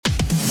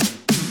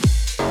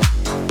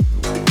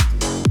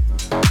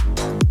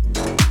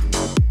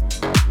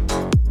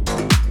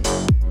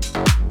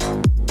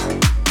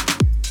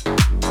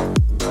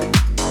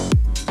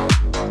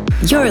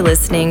You're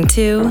listening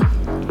to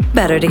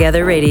Better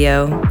Together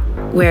Radio,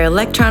 where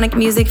electronic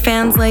music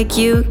fans like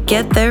you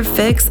get their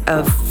fix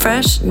of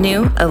fresh,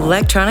 new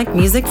electronic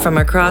music from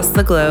across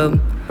the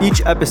globe.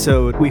 Each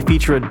episode, we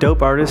feature a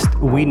dope artist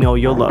we know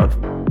you'll love.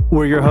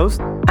 We're your hosts.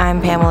 I'm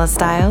Pamela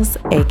Stiles,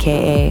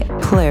 aka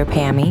Plur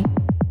Pammy,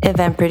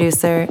 event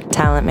producer,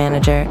 talent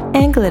manager,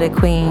 and glitter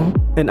queen.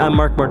 And I'm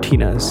Mark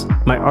Martinez.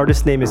 My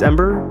artist name is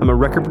Ember. I'm a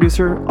record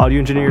producer, audio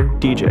engineer,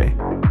 DJ.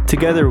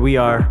 Together we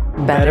are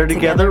Better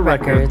Together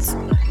Records.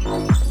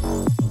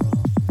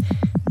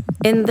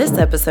 In this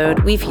episode,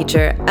 we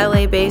feature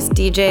LA-based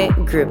DJ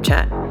Group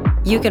Chat.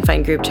 You can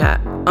find Group Chat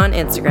on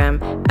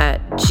Instagram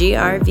at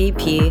GRVPCHAT.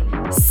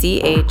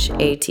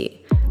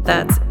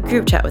 That's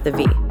Group Chat with a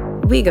V.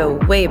 We go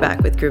way back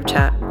with Group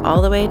Chat,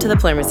 all the way to the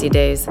Plurmacy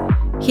days.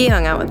 He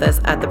hung out with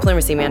us at the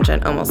Plurmacy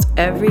Mansion almost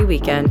every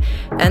weekend,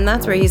 and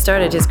that's where he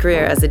started his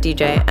career as a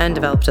DJ and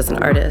developed as an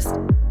artist.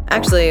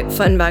 Actually,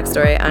 fun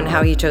backstory on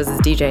how he chose his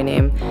DJ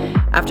name.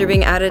 After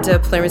being added to a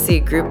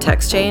Plurmacy group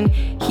text chain,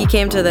 he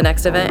came to the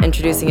next event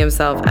introducing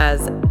himself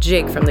as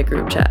Jake from the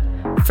Group Chat.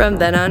 From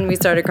then on, we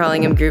started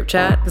calling him Group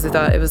Chat because we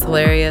thought it was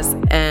hilarious,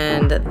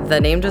 and the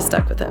name just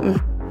stuck with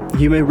him.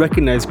 You may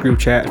recognize Group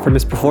Chat from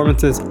his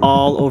performances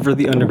all over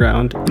the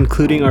underground,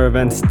 including our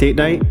events Date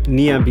Night,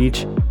 Neon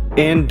Beach,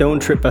 and Don't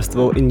Trip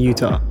Festival in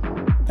Utah,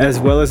 as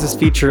well as his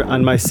feature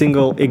on my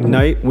single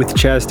Ignite with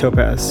Chaz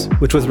Topaz,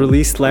 which was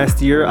released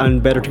last year on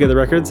Better Together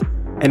Records,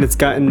 and it's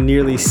gotten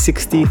nearly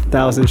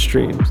 60,000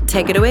 streams.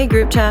 Take it away,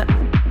 Group Chat.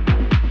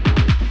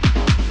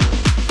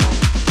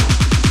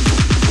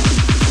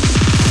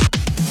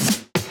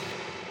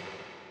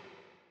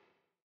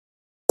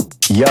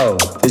 Yo,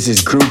 this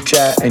is Group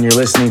Chat, and you're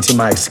listening to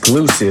my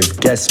exclusive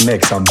guest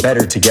mix on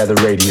Better Together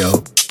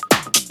Radio.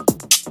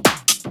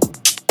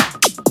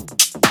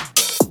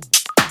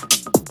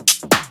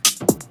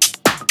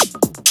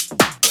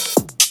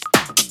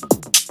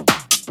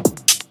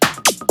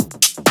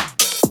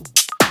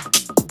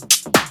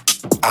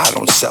 I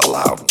don't sell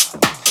out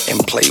and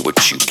play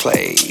what you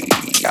play.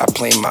 I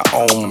play my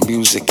own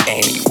music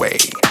anyway.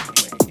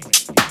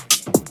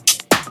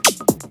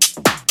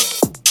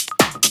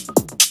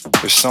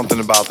 There's something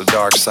about the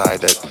dark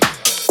side that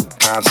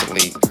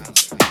constantly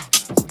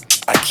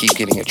I keep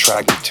getting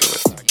attracted to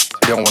it.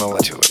 I don't want to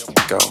let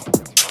it go.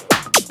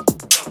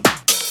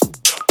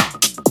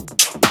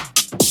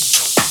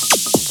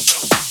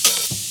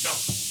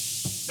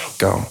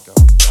 Go.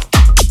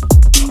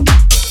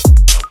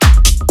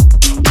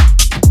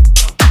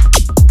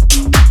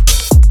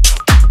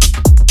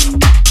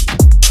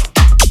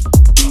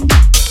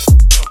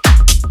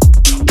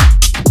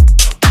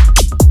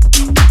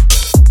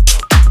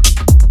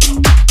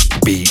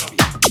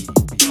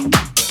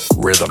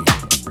 Rhythm,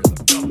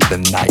 the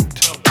night,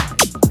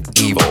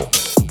 evil,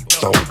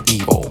 so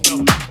evil.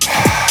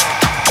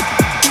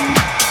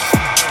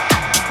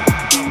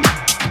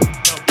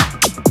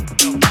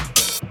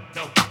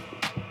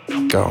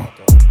 Go.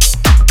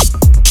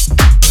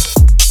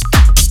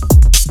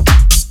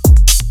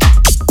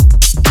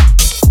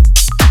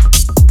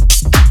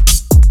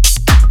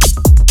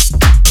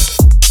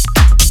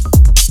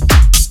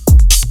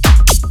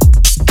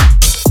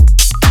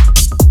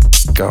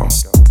 Go.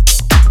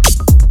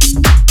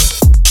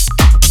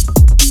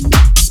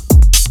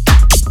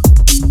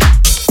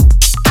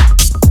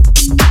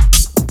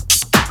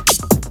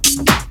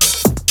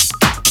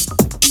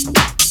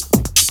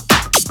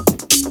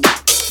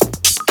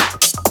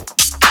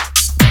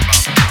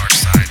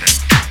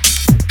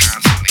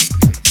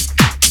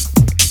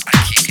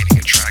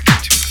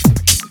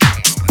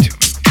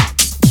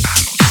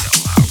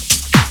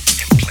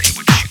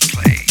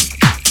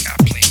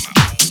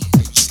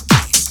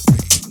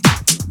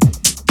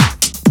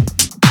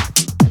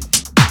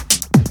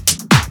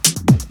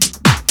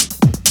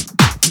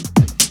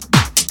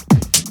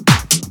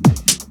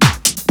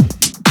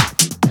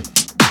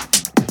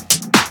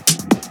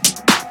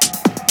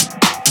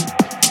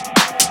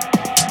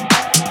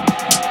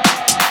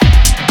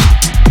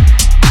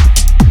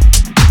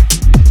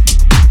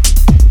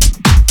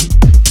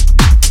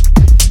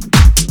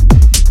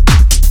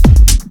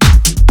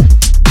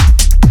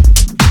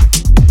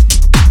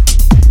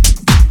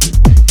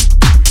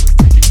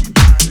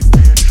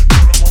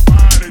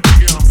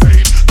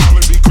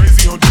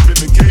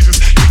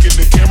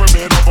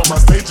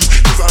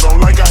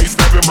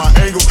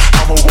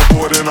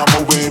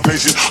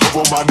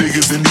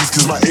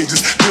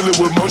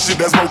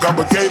 That's more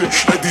complicated.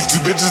 Like these two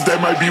bitches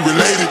that might be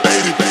related.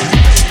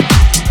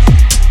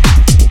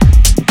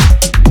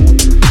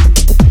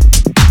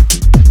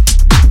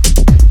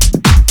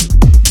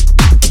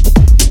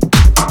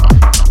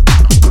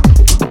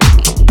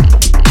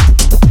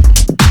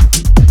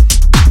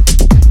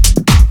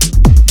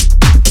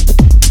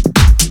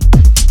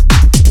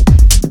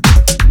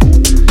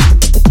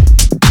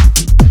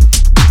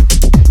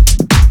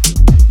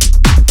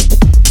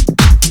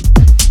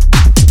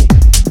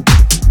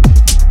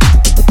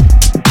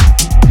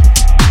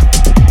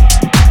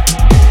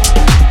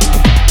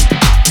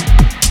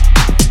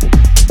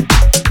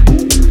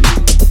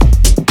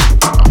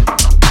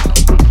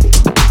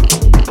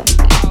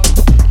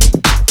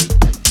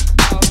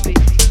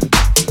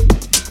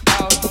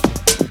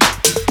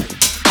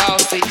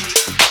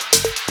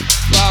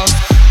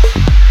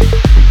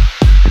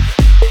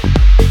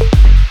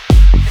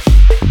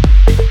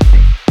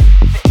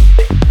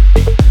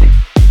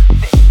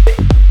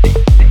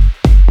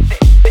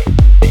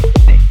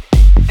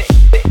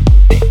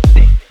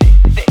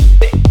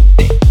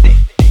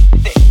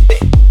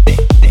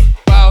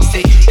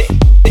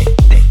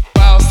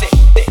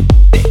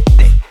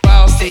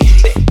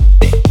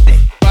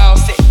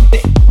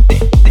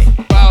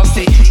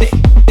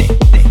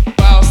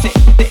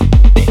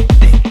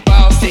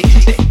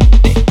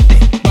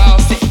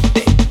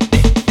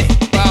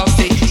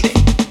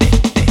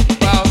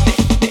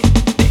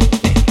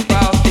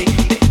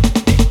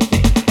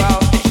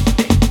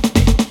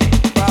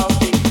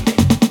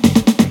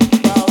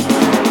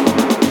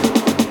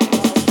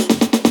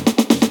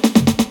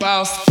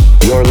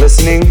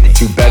 listening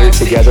to Better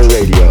Together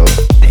Radio.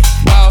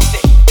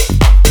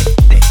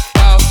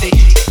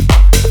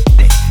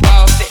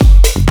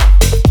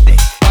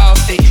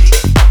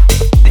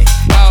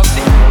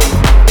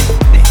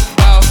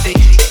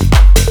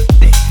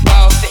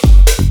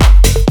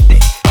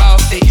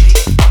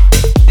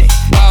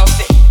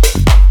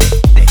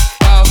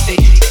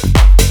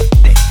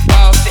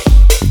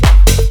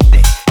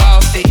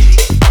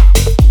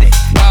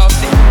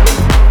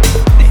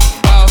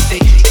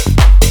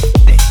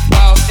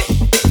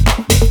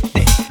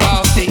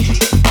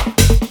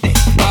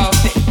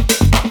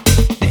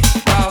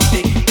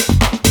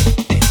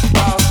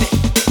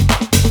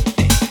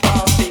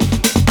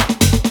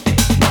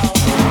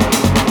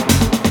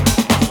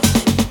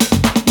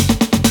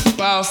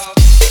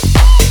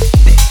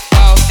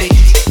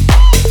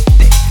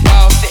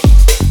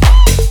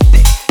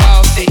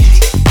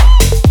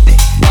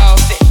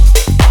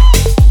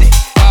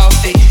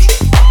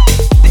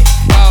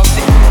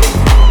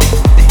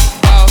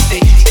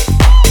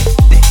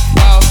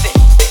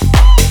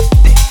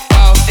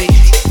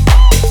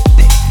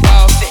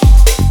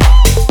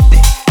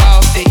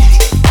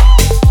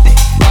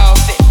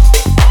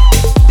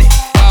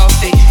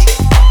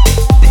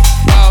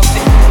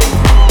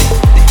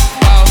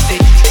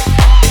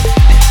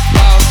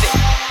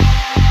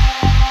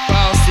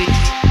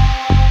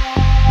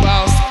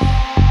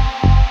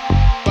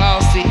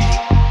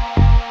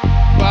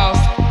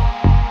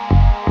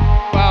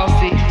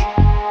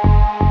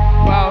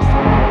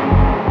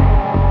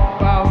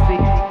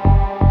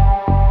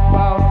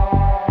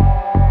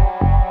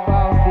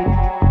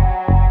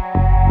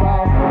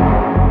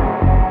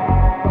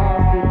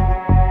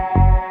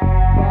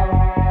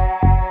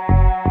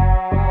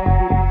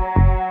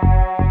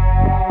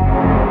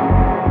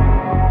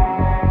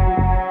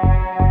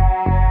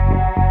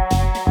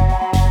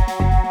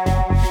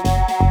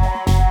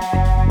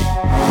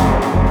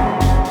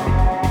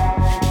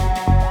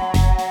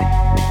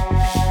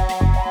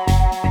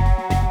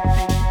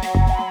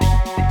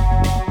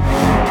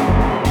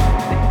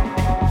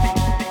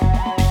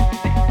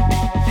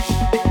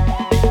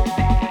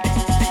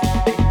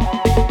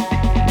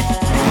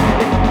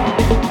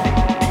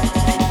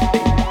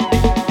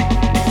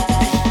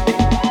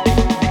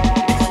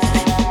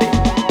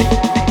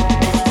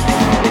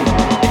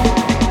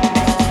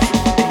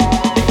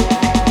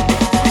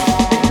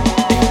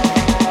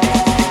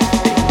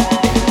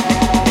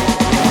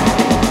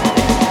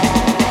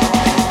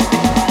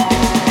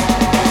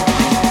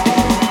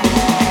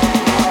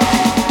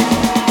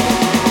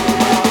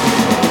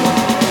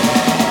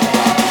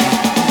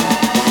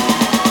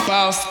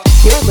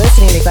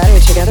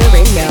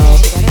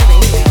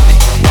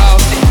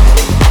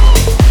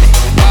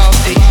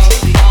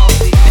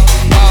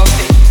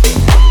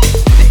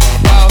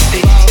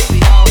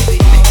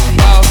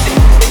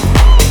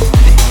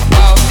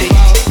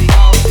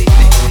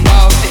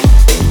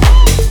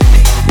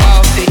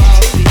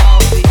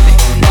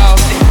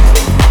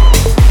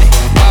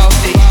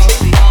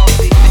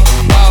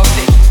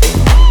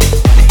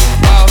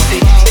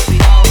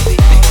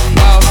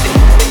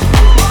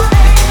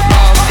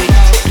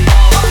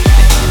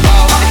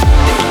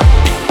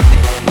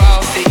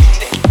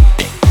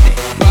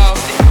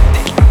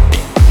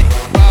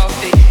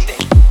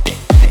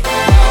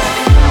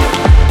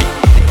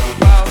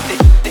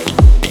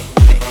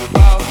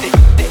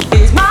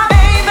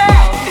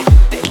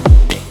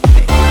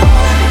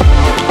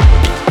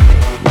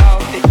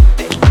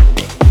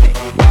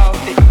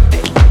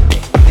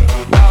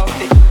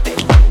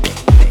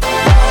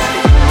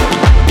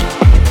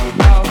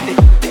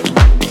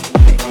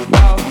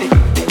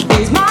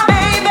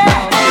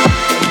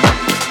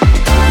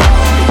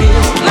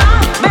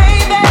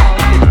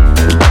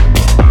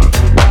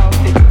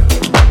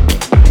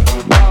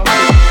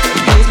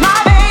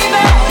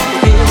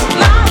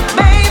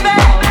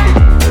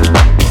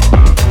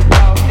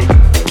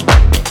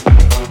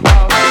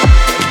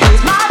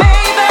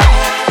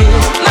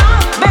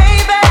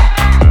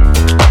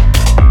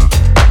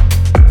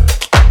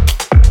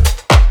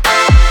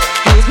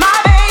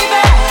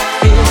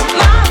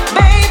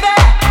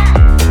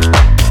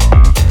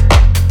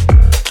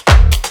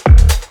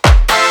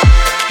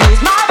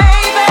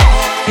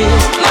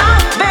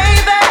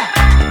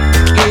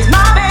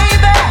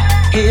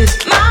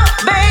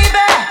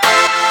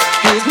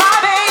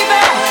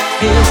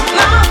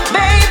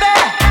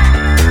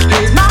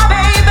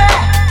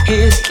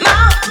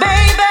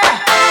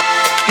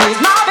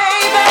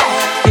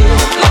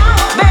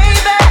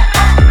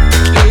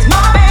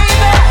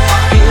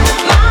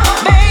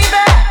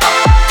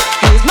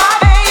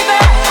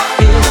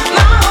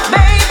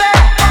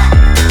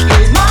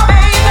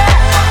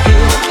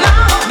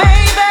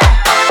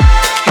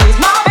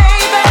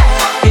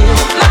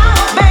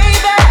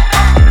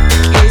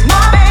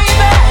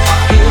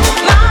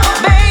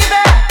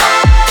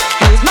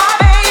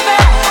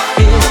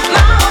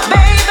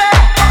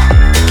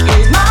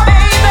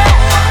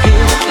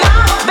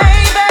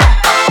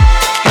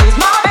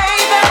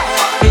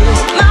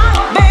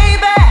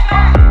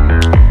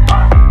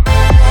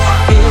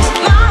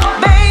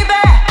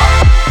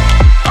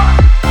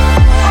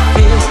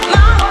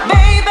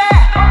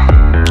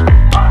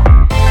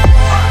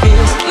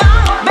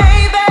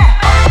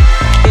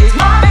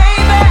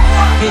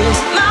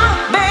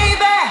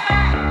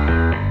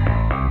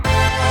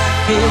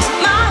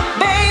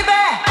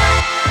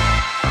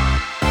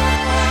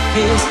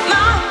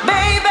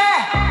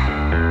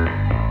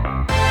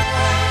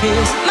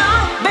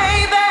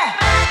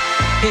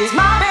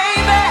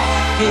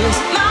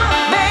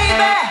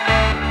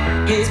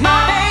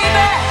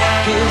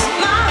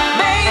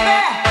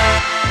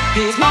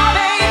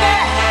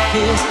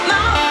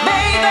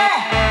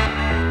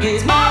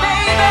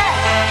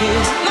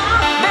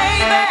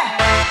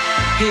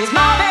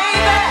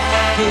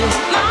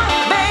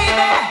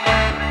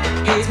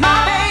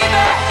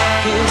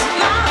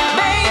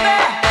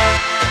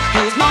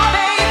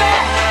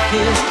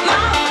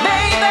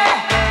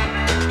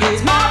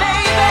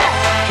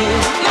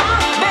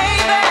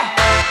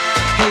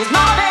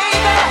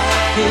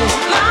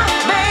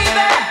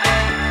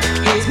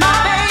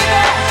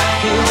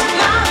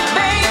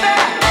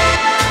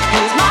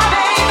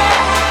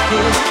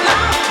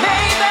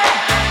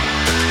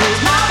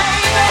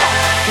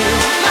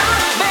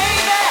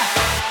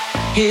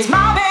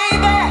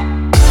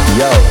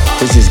 Yo,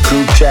 this is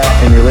Group Chat,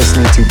 and you're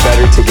listening to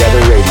Better Together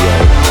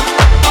Radio.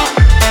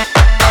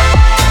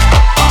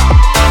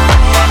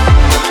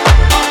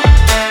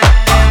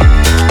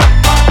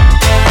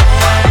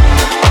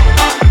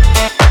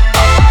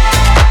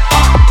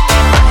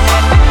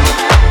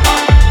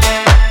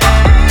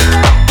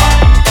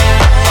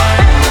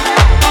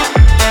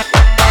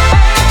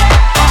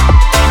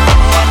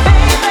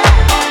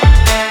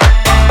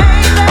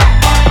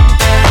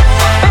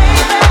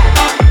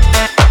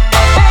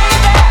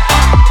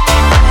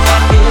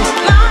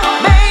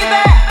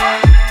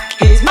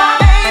 He's my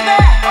baby.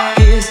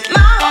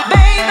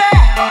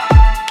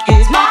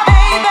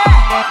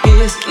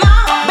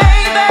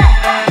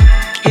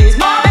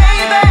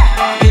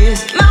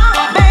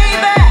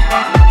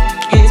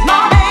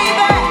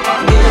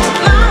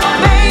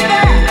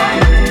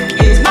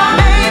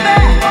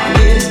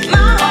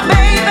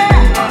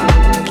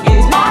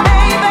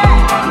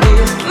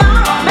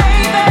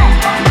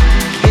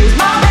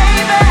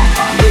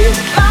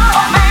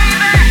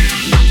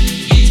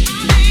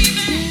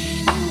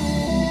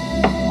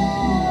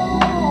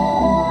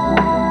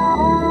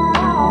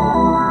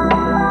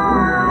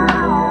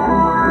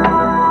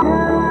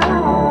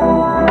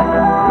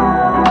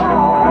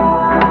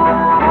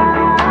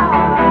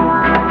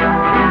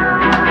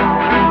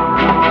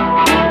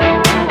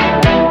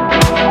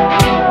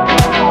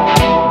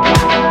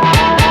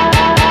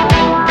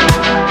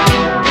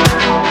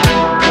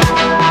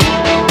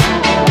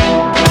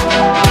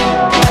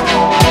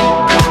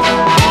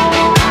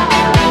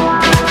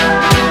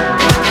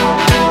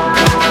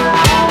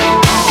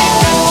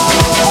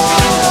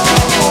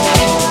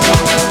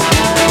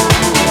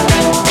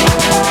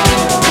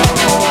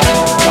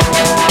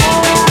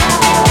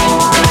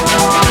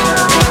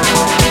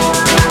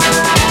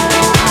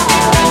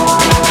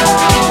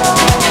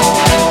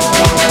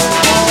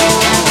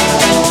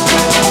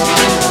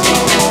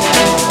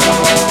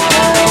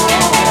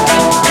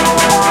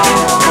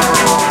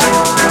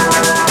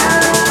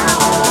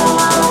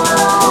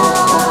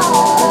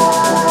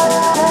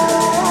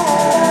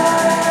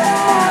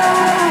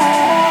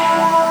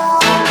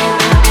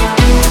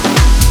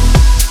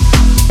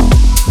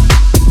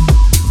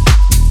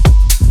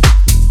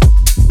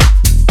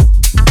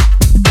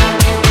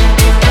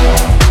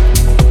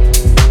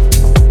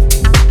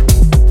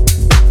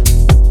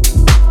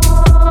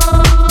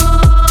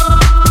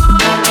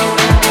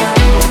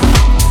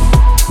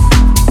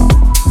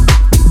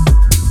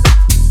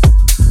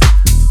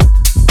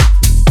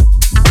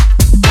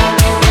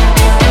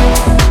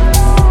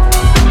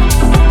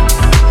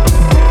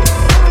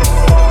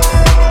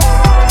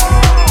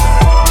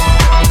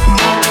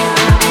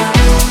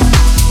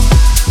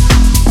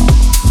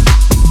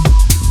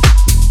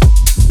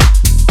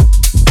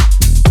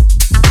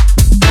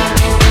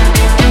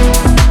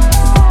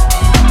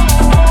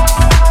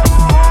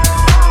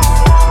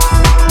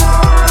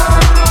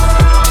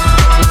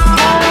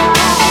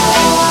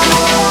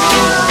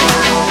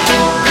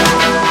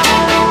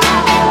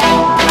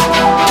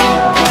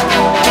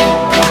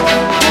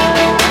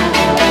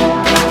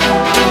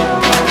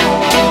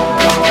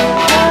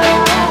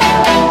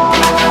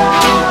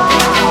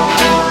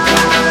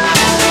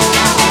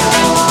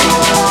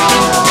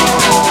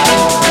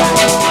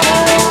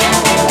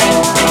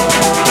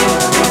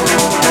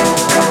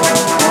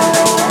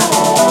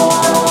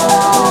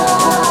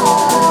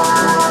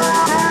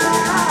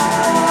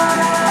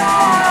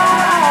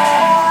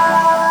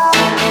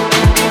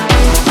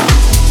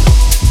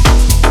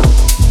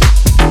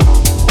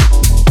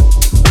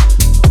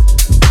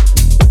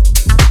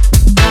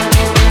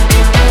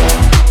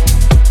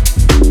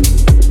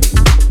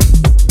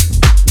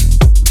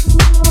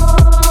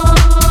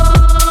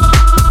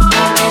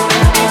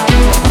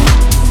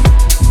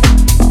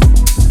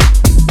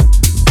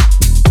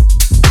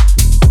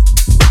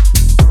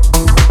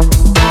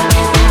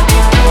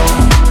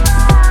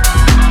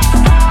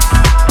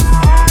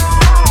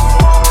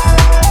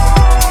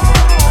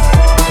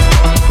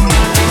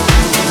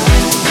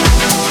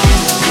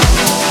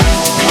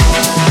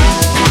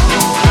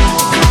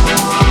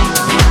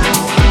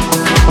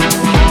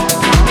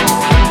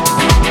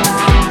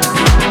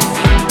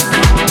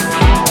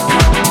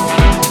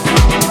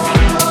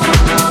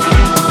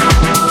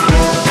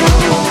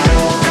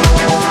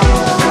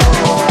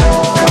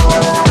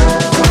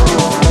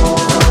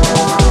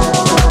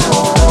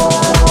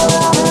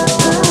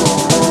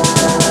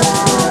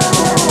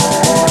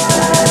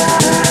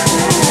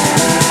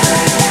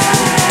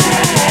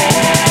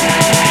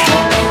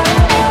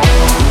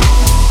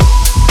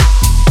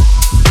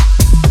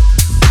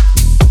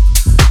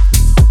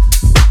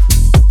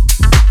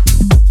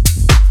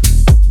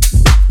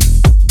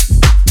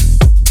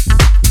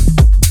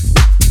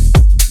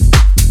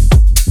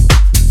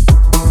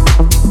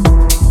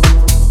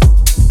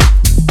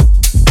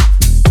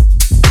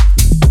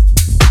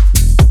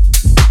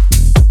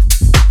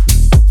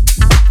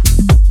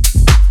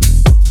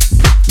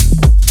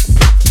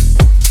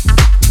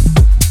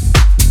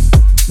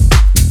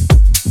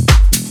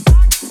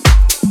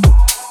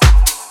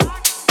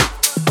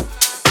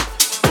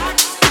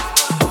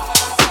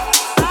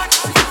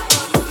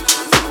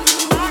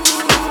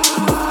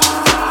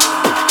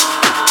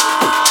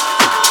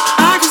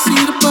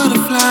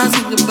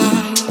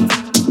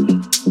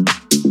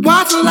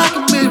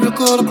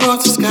 all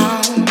across the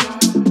sky.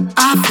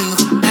 I feel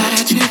the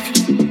magic,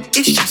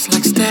 it's just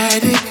like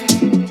static.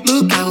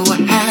 Look at what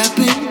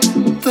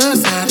happened, the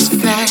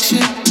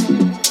satisfaction,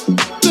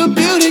 the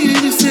beauty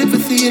in your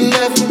sympathy and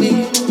love for me.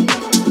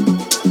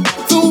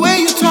 The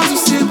way you talk to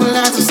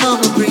symbolize the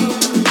summer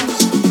breeze.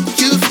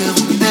 You feel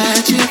the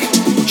magic,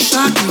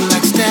 shock you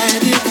like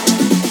static.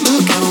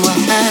 Look at what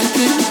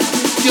happened,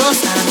 your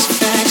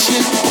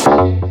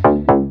satisfaction.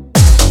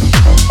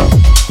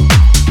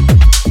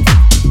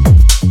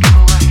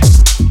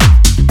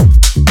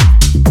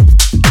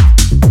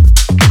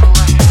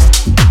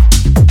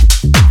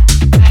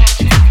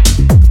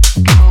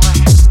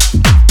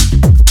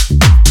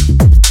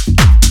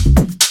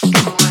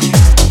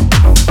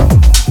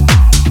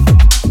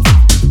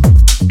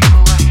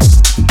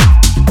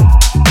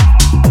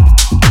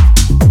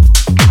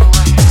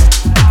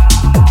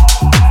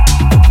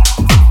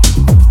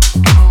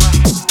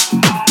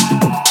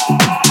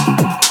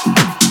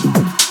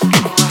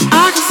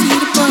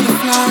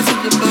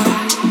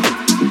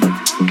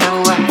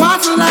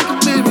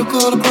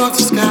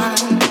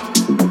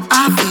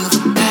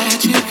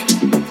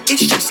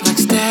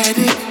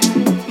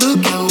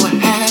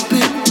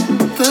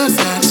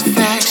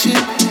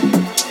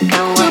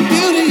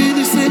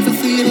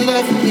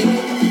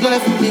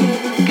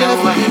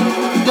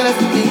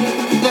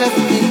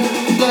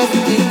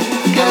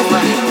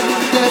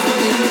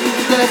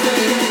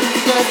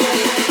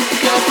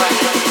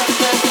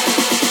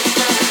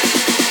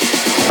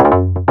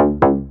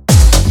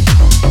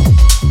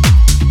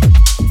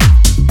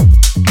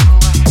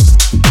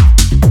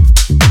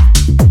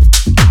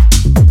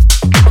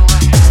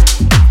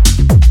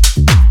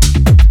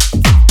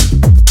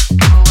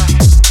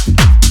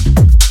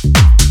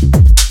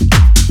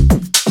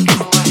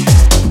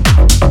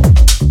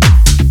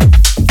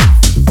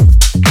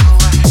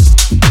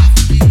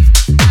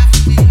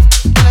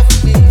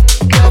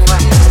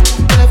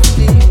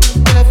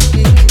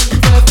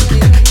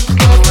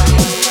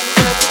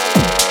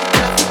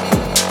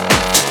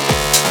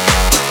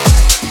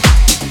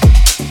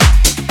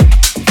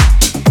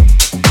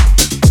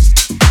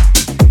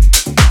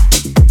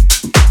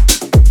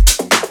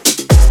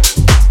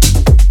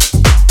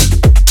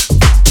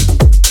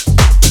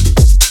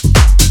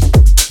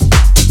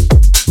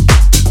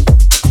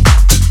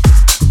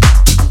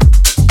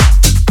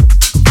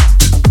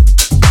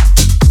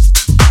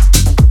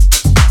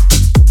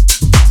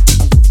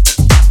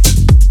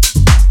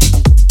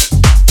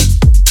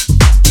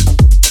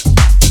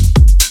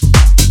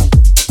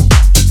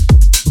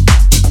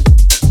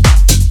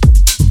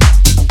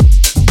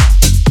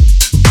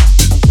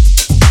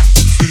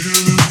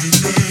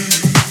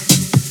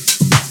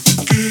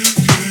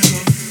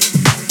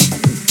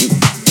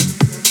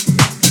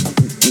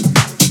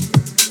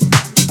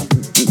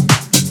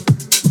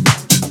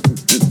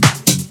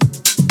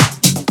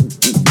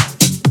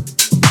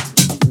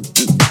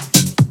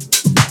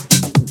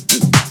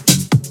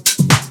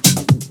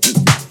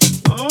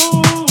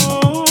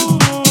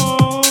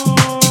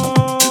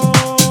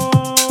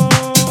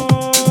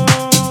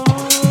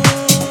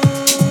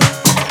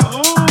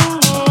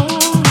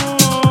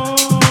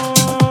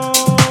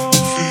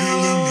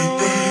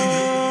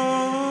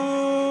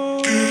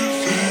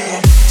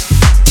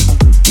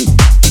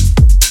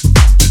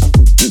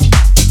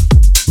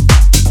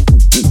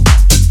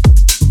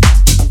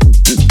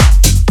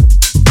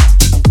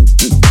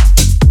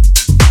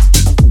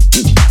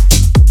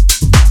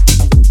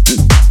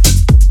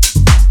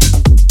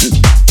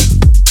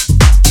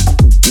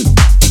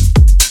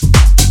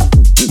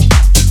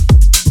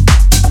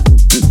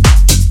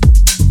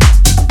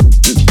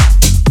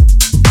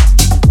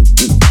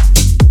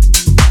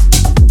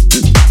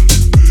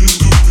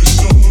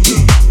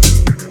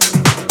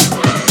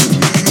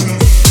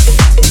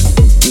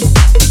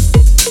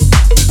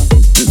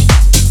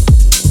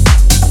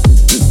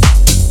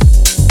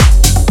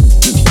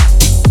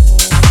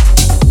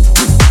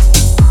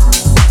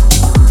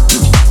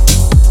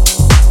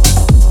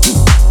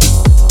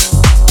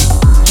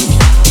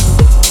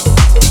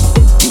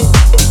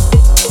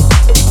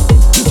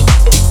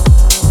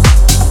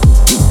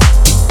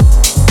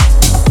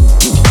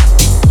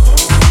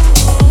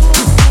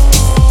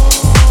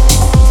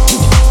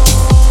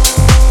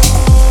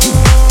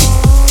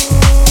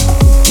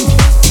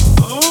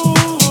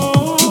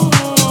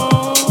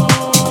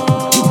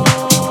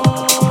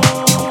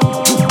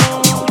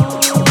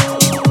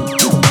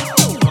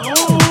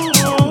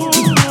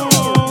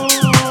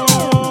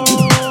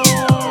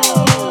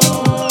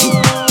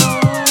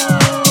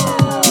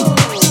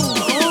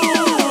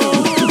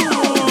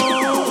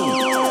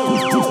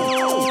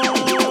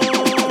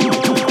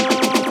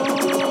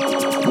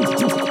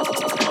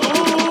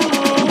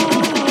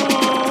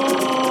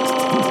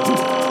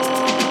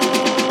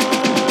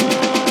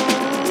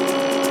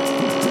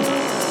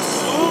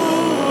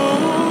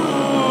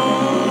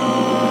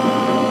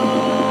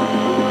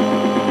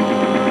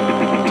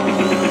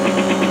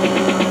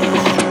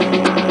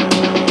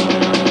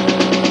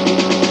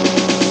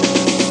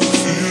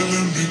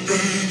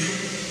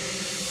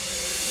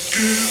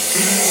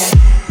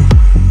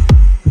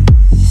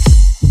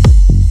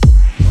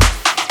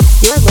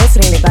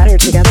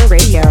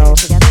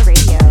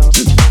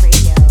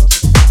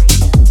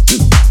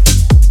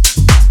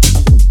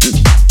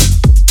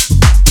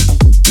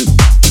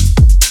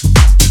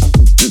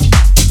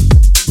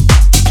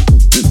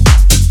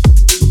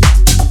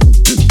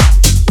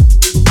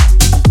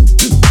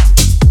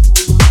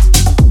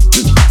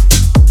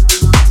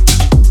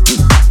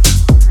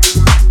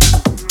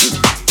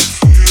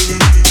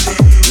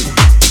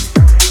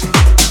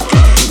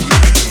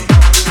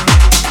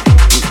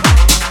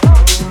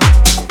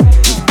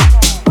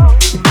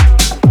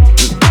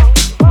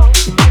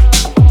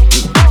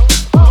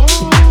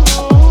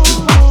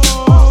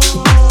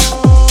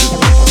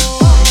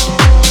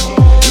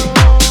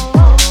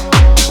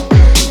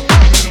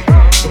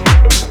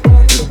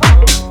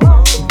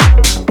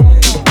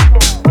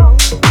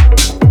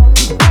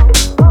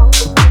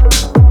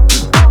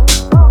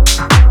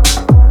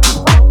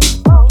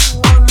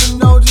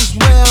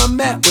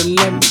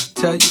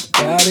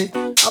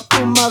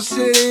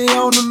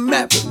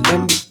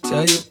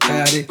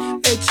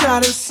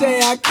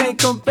 I can't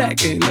come back.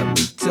 Hey, let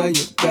me tell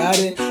you about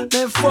it.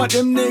 Man, fuck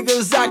them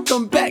niggas, I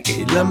come back.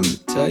 Hey, let me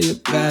tell you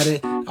about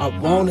it. I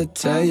wanna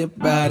tell you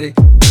about it.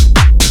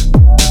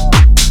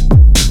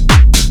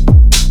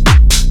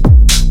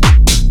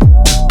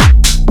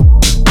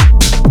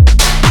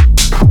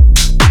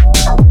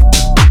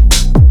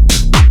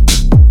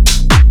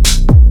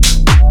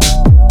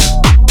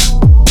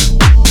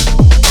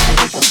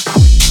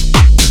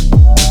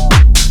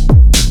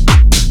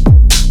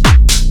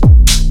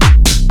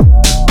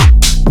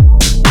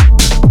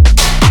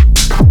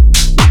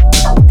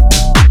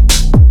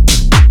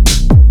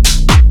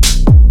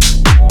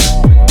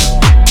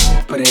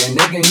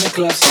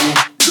 Club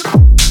scene.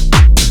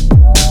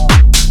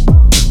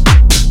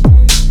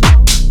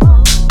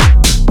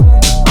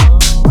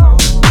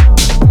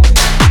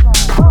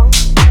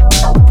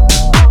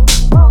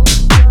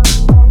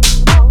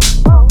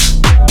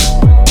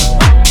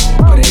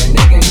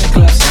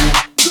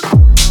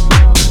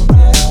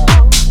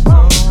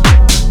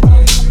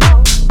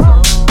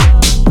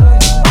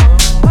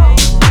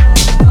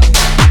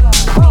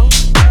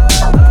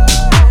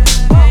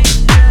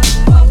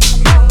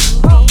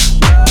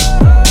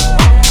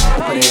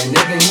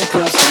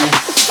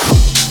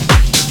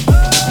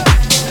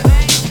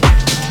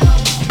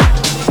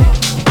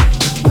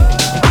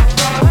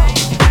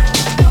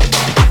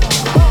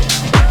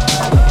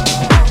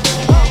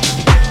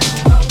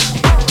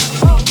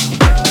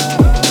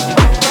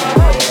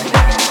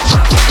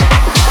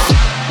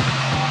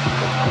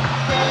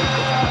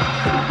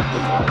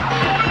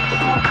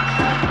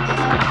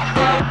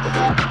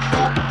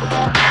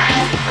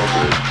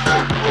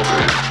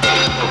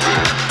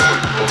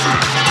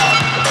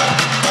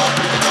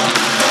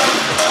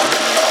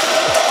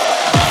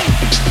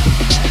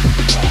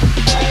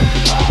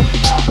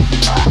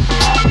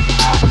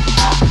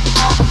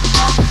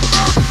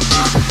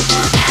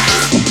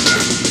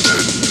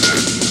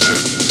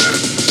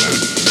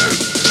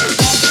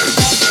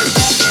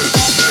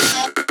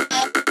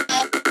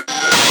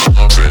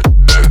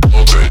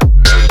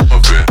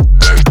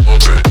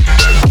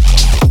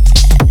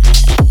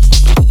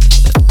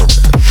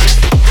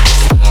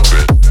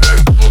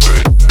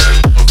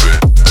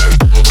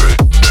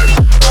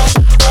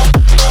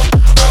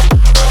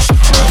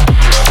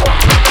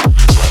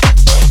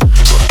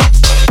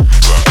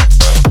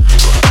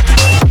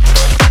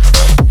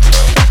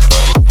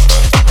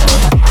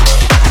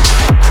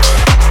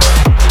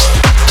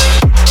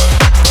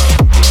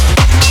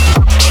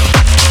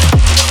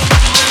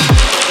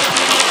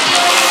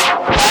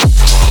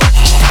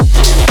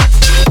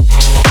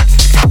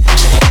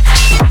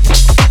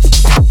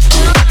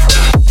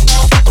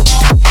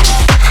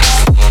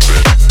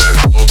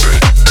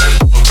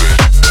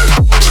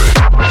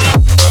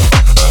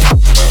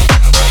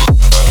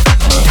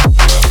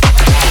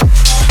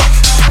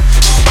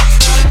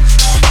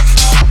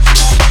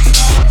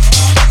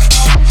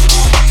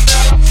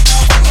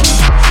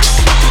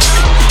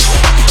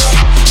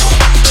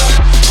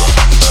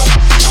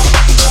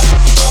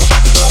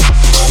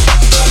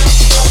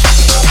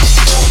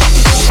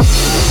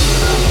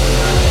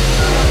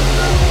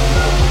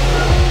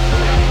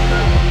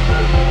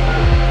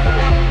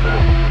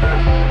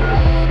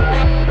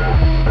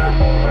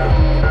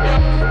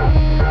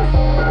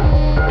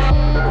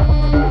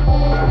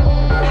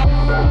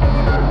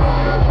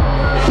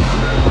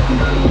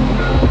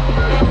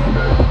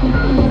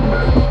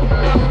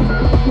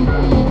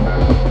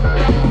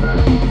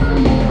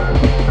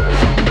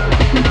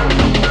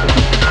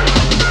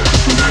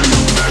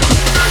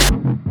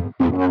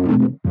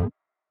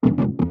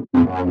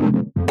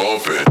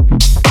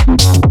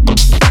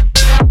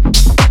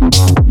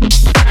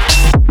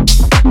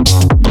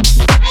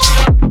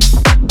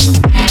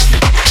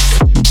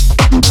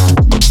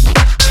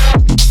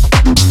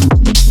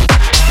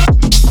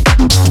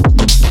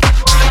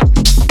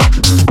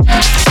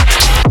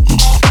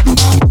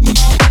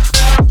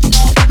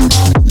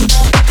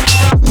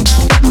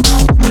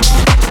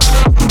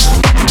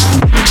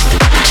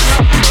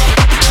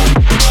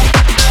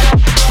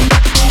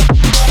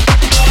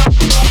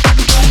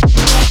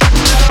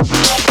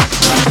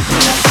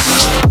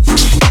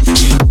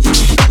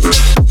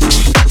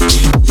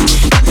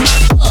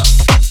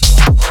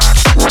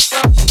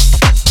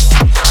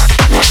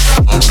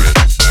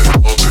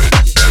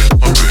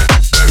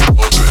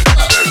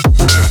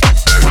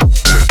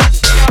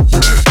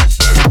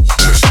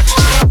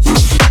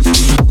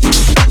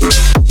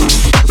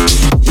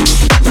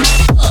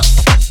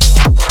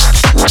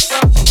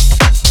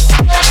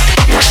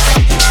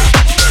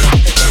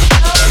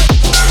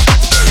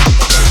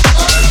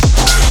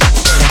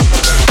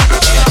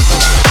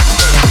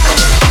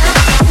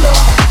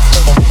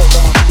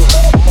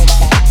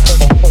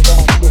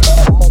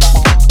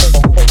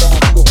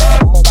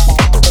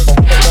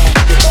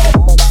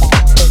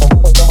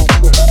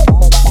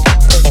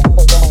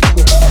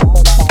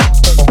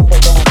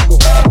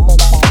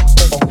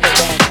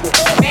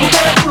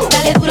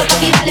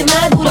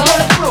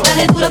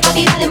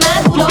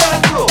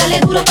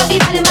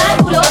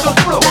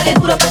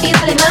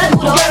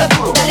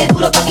 dale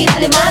duro papi,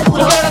 dale más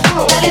duro,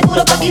 dale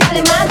duro papi,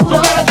 dale más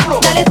duro,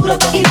 dale duro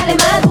papi.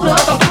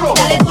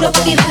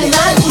 dale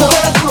más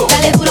duro,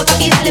 dale duro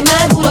papi, dale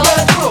más duro,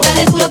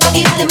 dale duro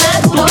papi, dale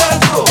más duro,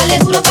 dale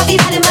duro papi,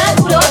 dale más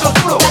duro,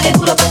 dale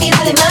duro papi,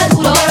 dale más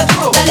duro,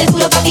 dale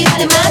duro papi,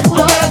 dale más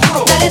duro,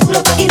 dale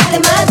duro papi, dale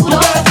más duro,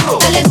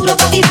 dale duro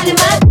papi, dale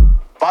más.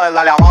 Padre,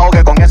 dale abajo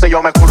que con ese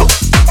yo me culo.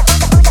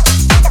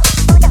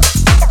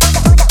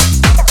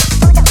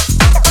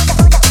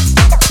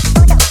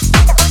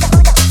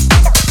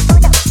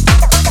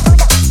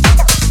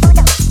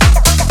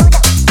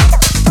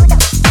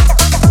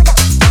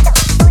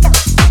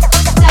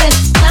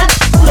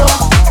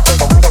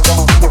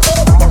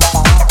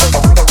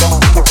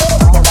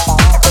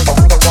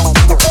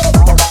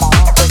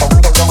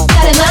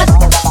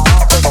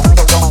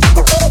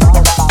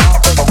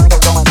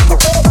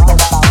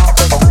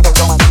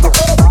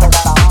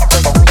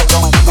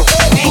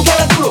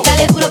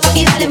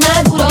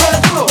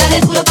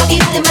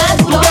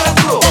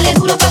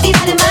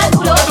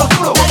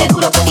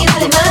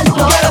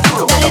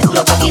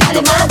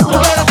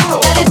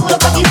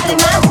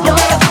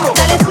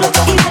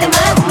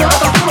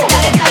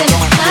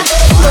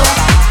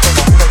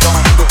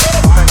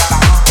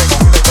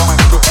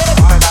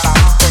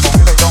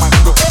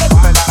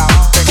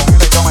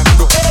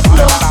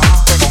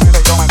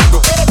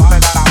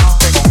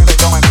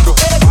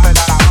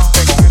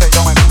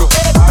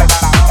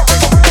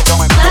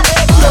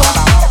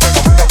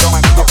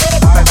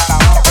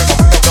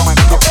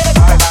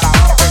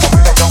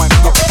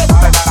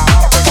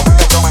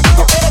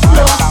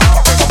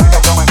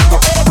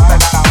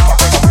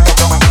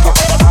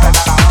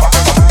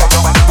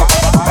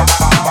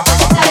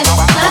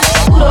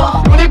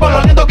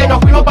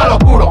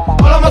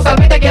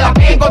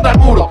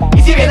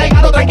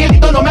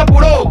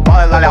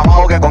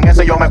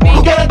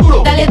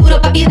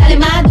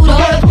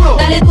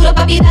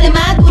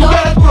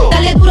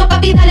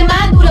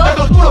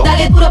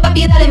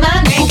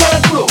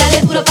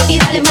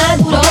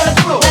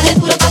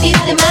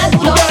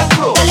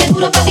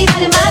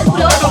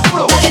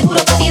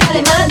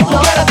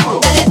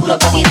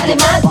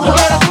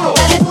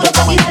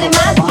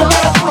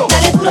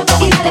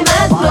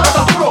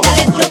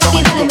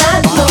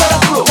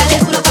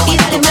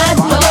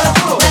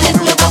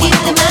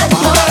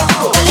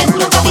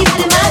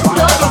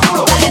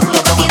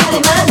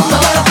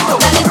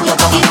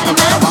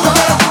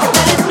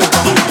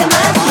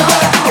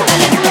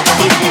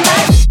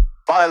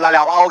 Dale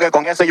abajo que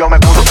con ese yo me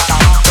culo.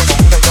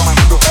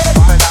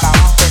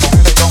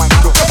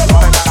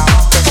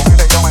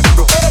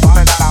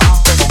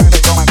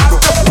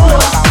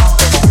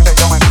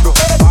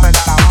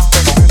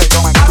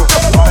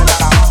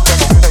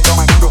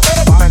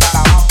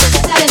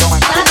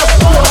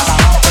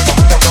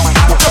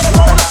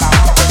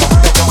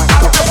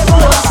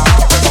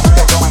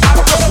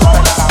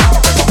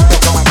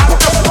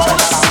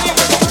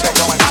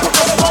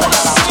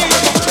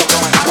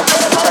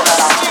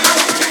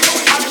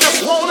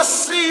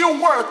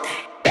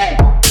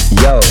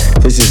 Yo,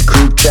 this is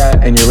Group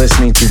Chat, and you're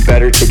listening to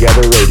Better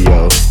Together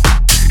Radio.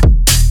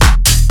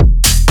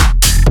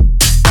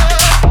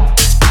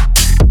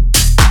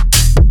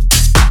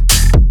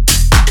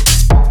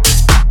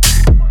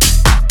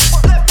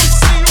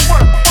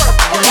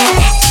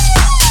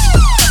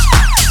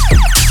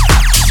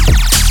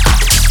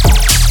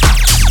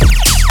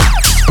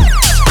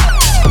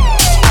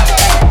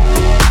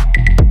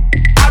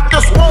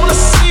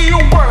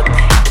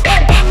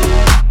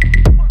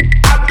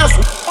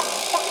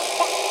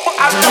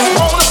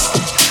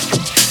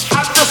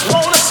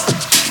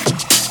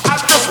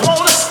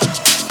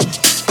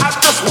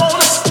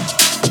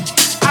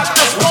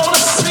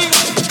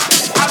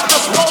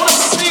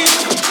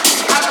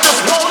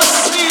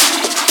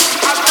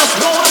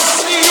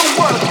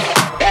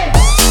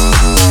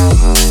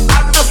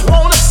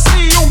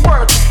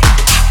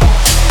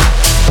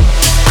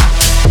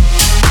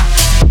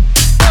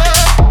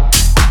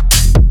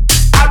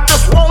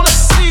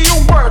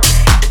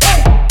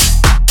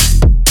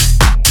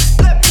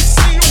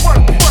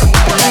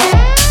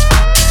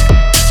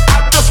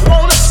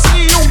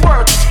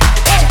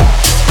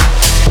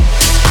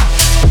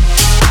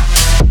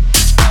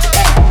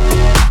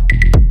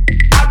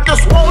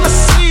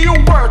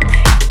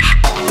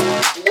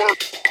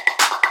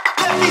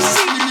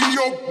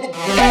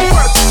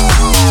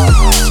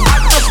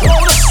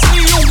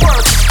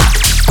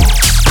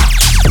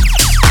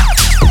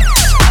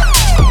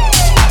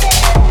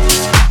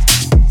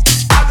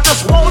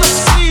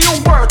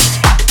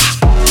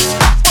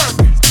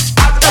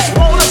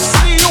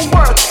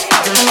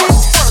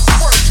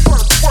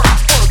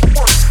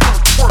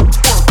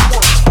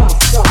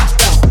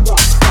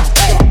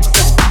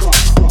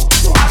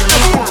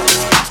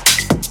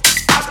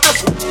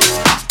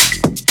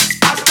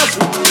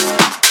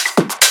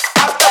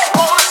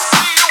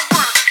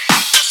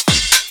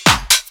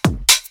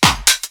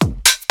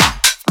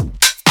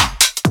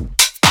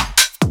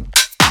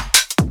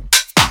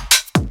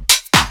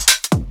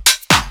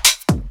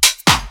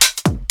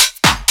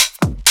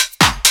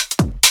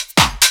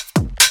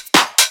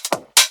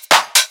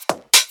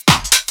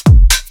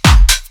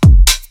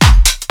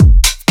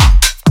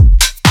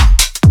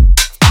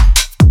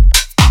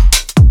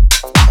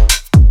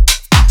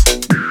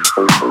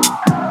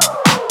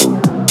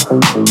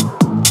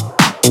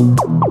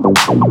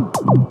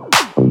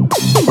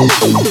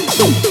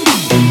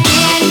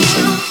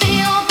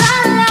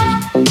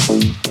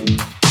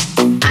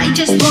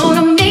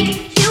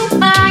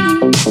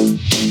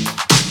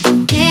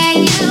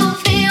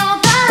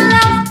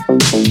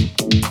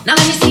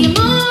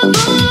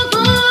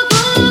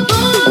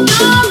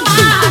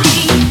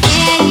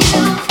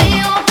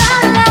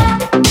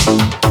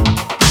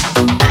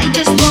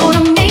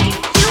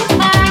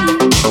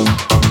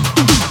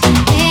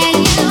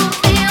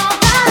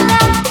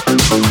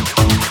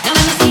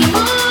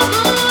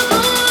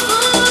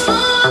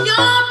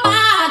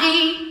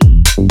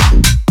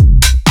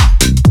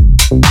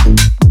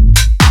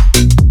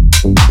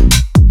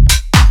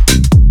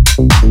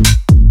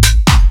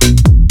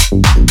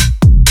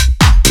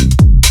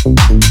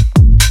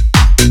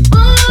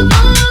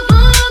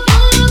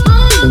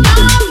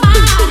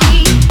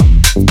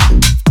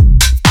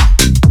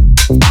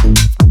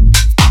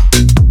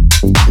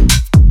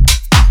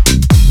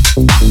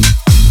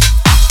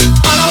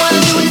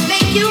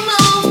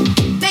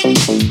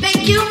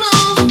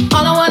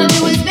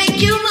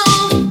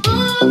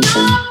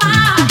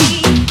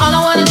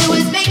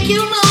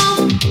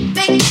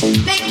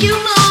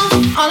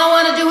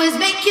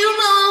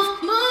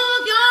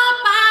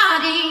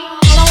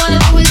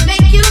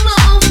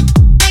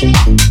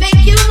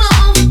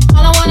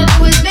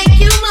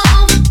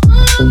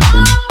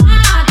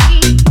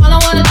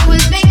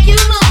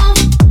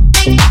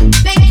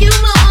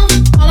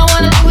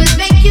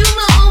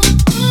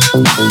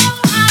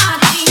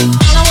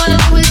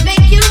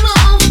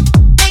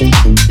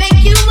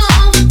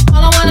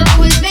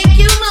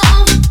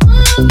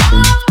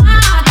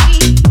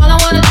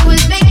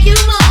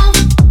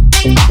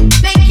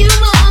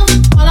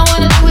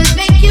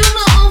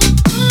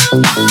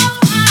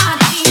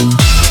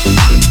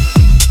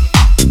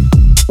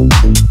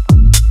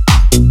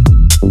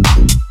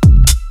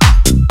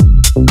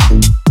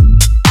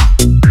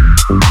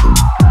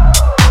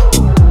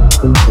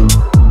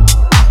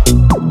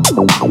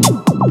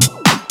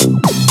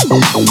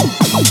 Come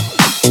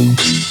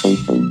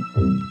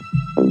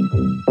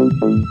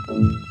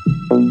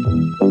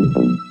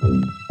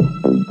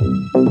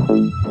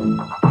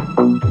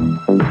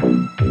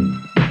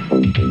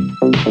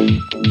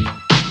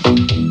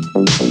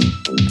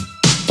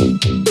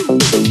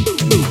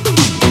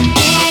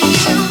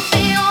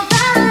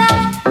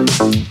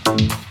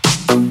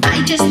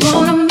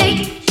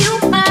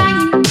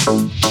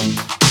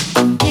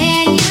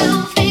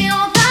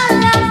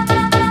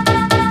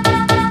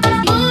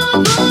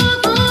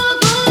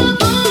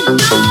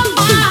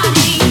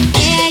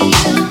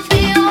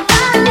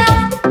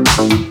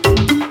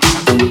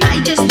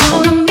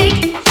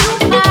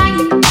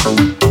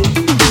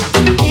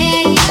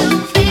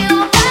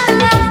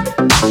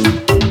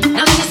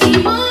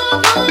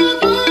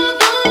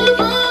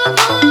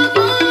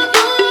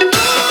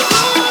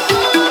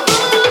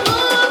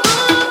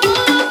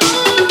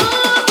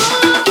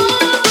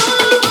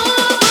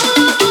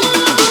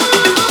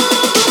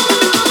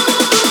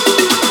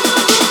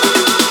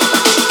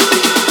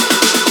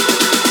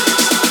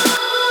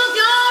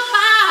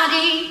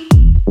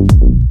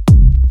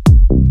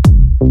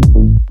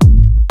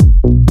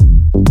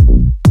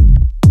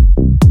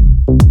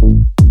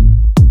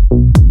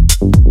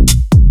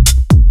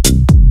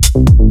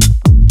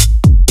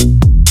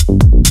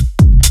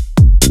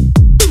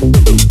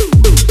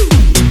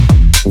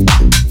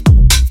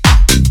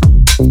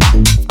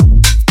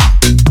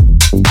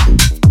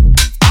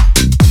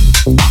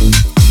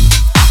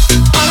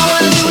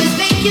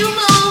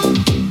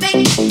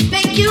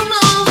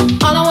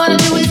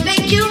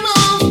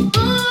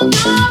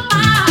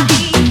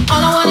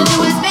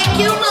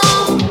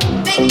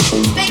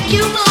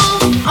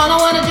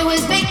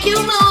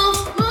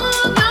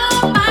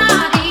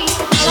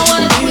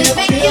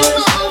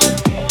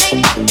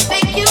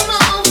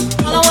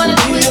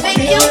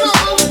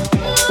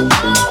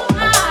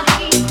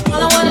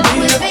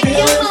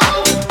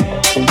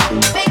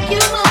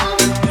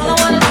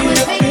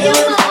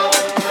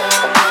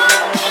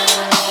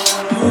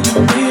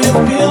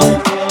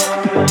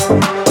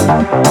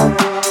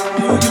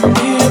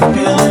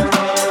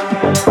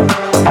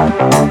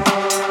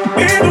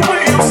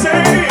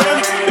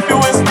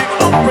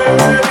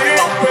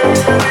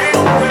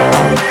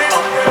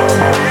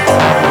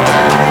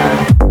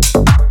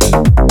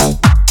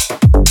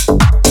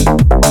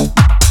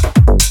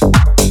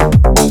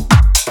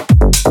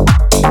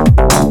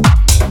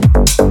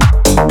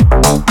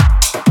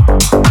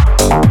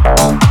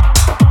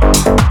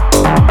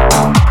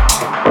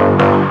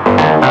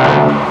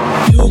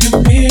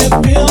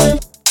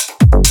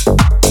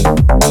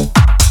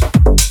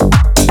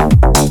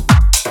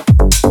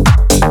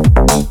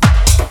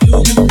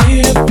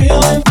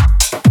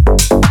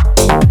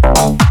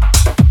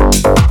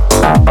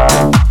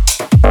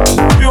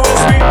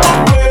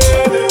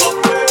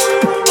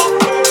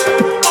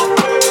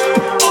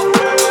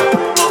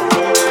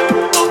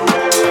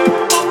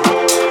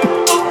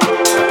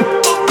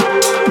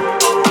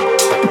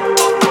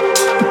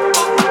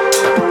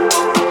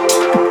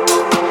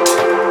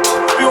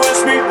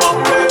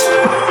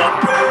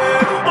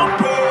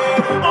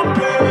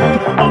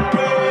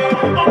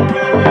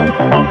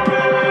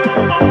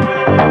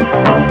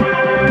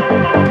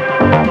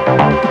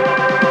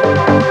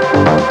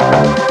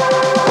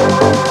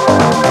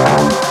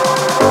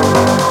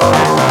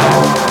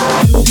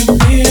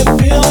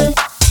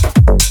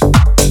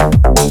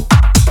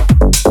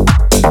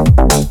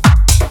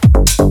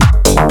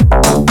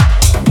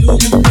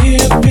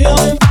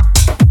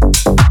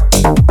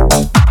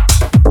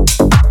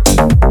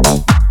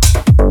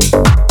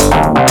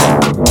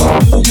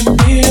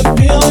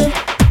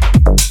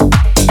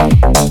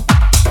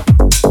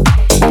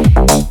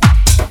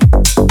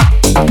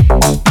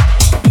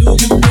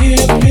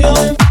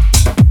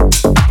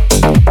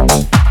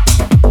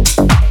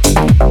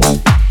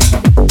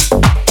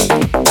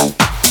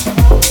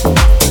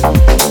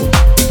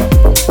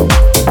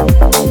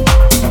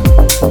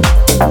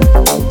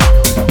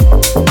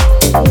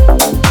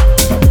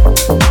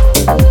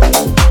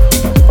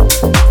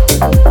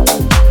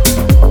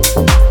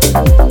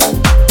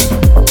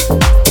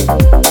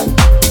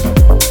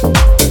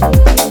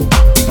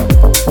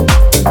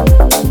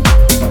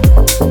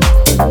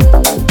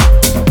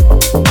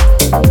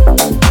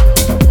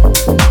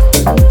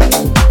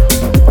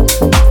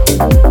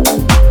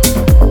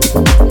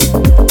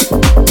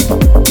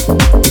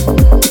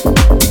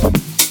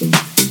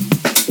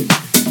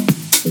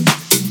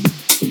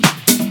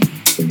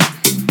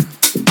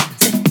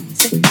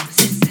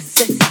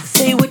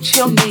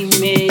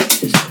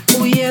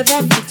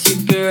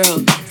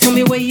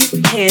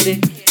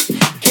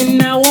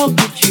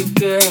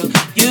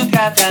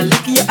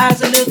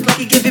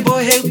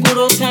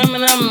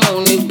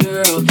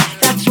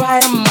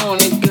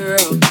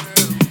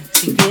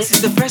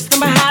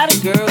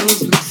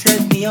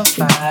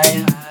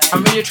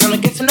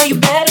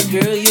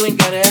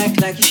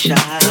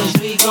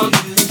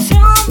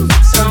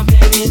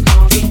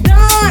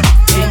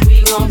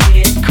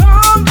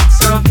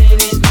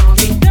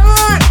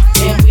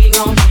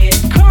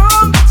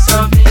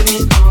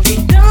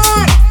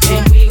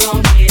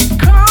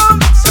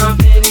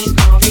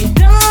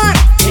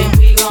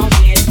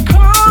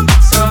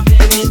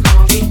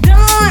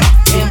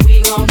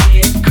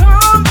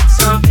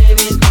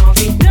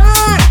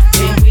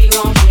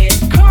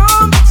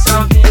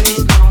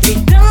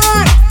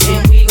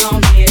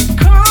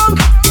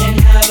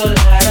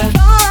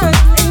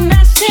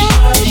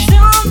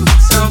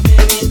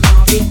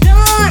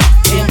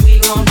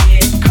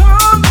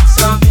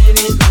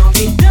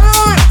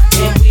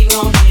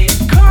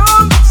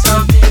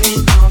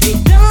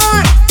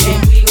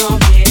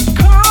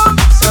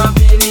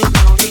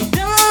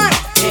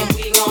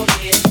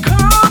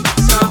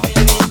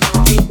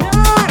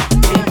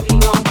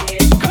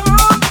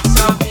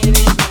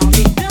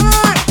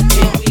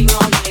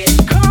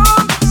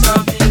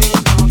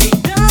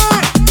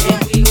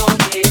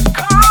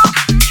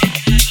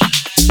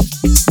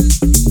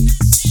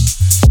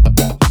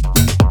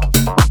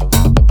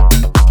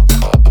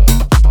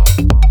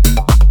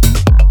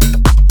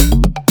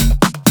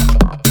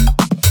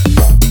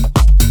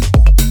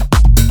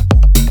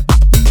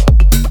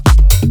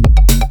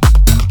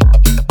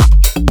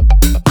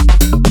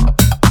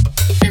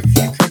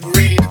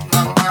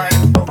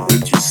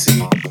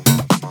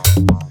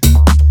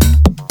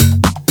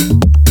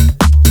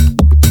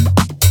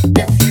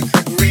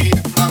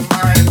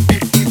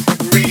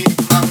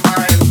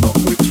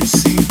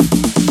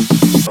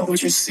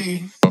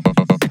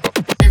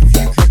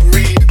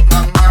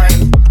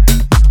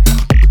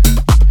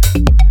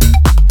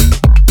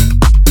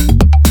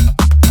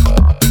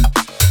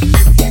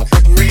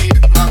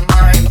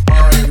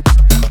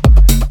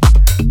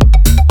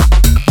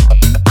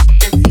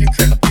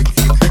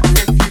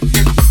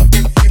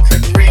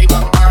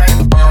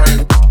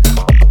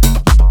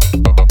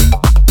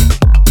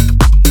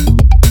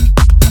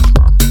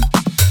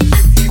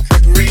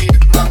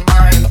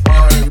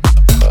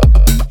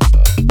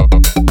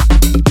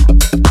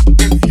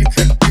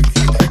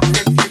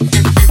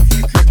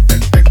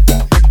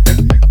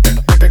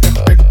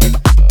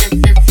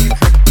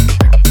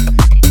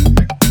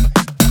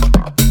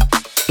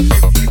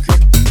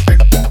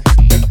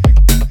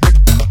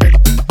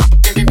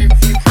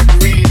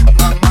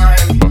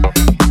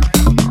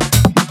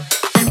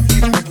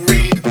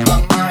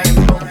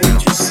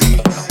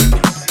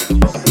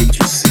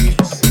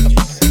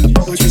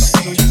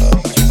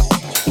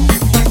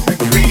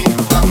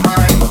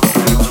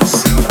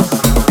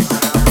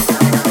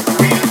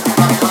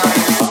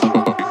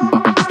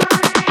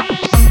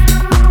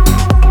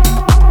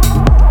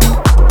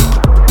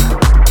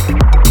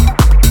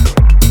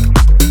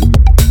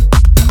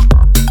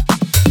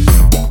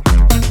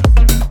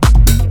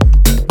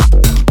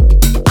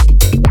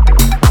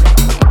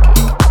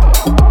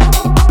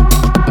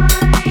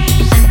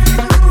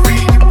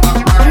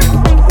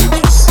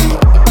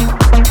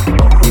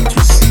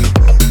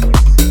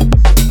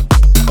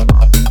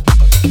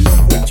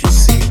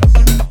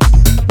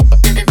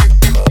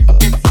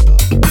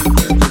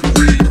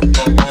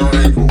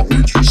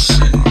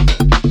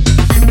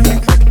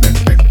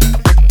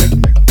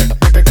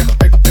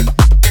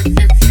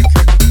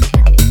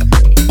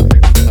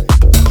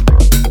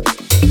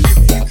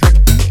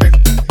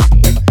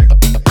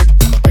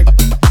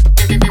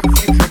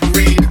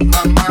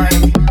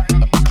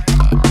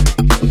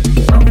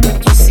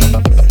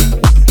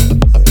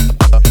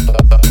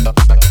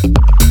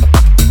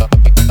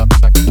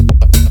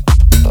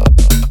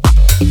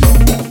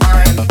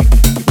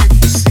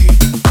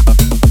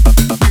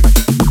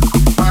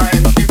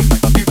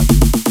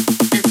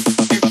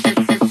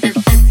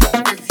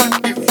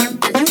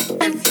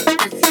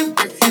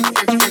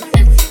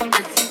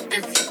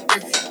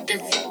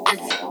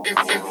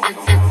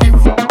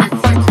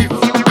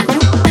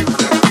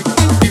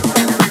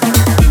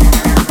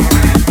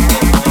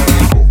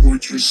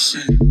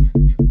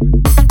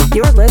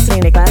You're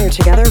listening to Better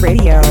Together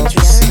Radio.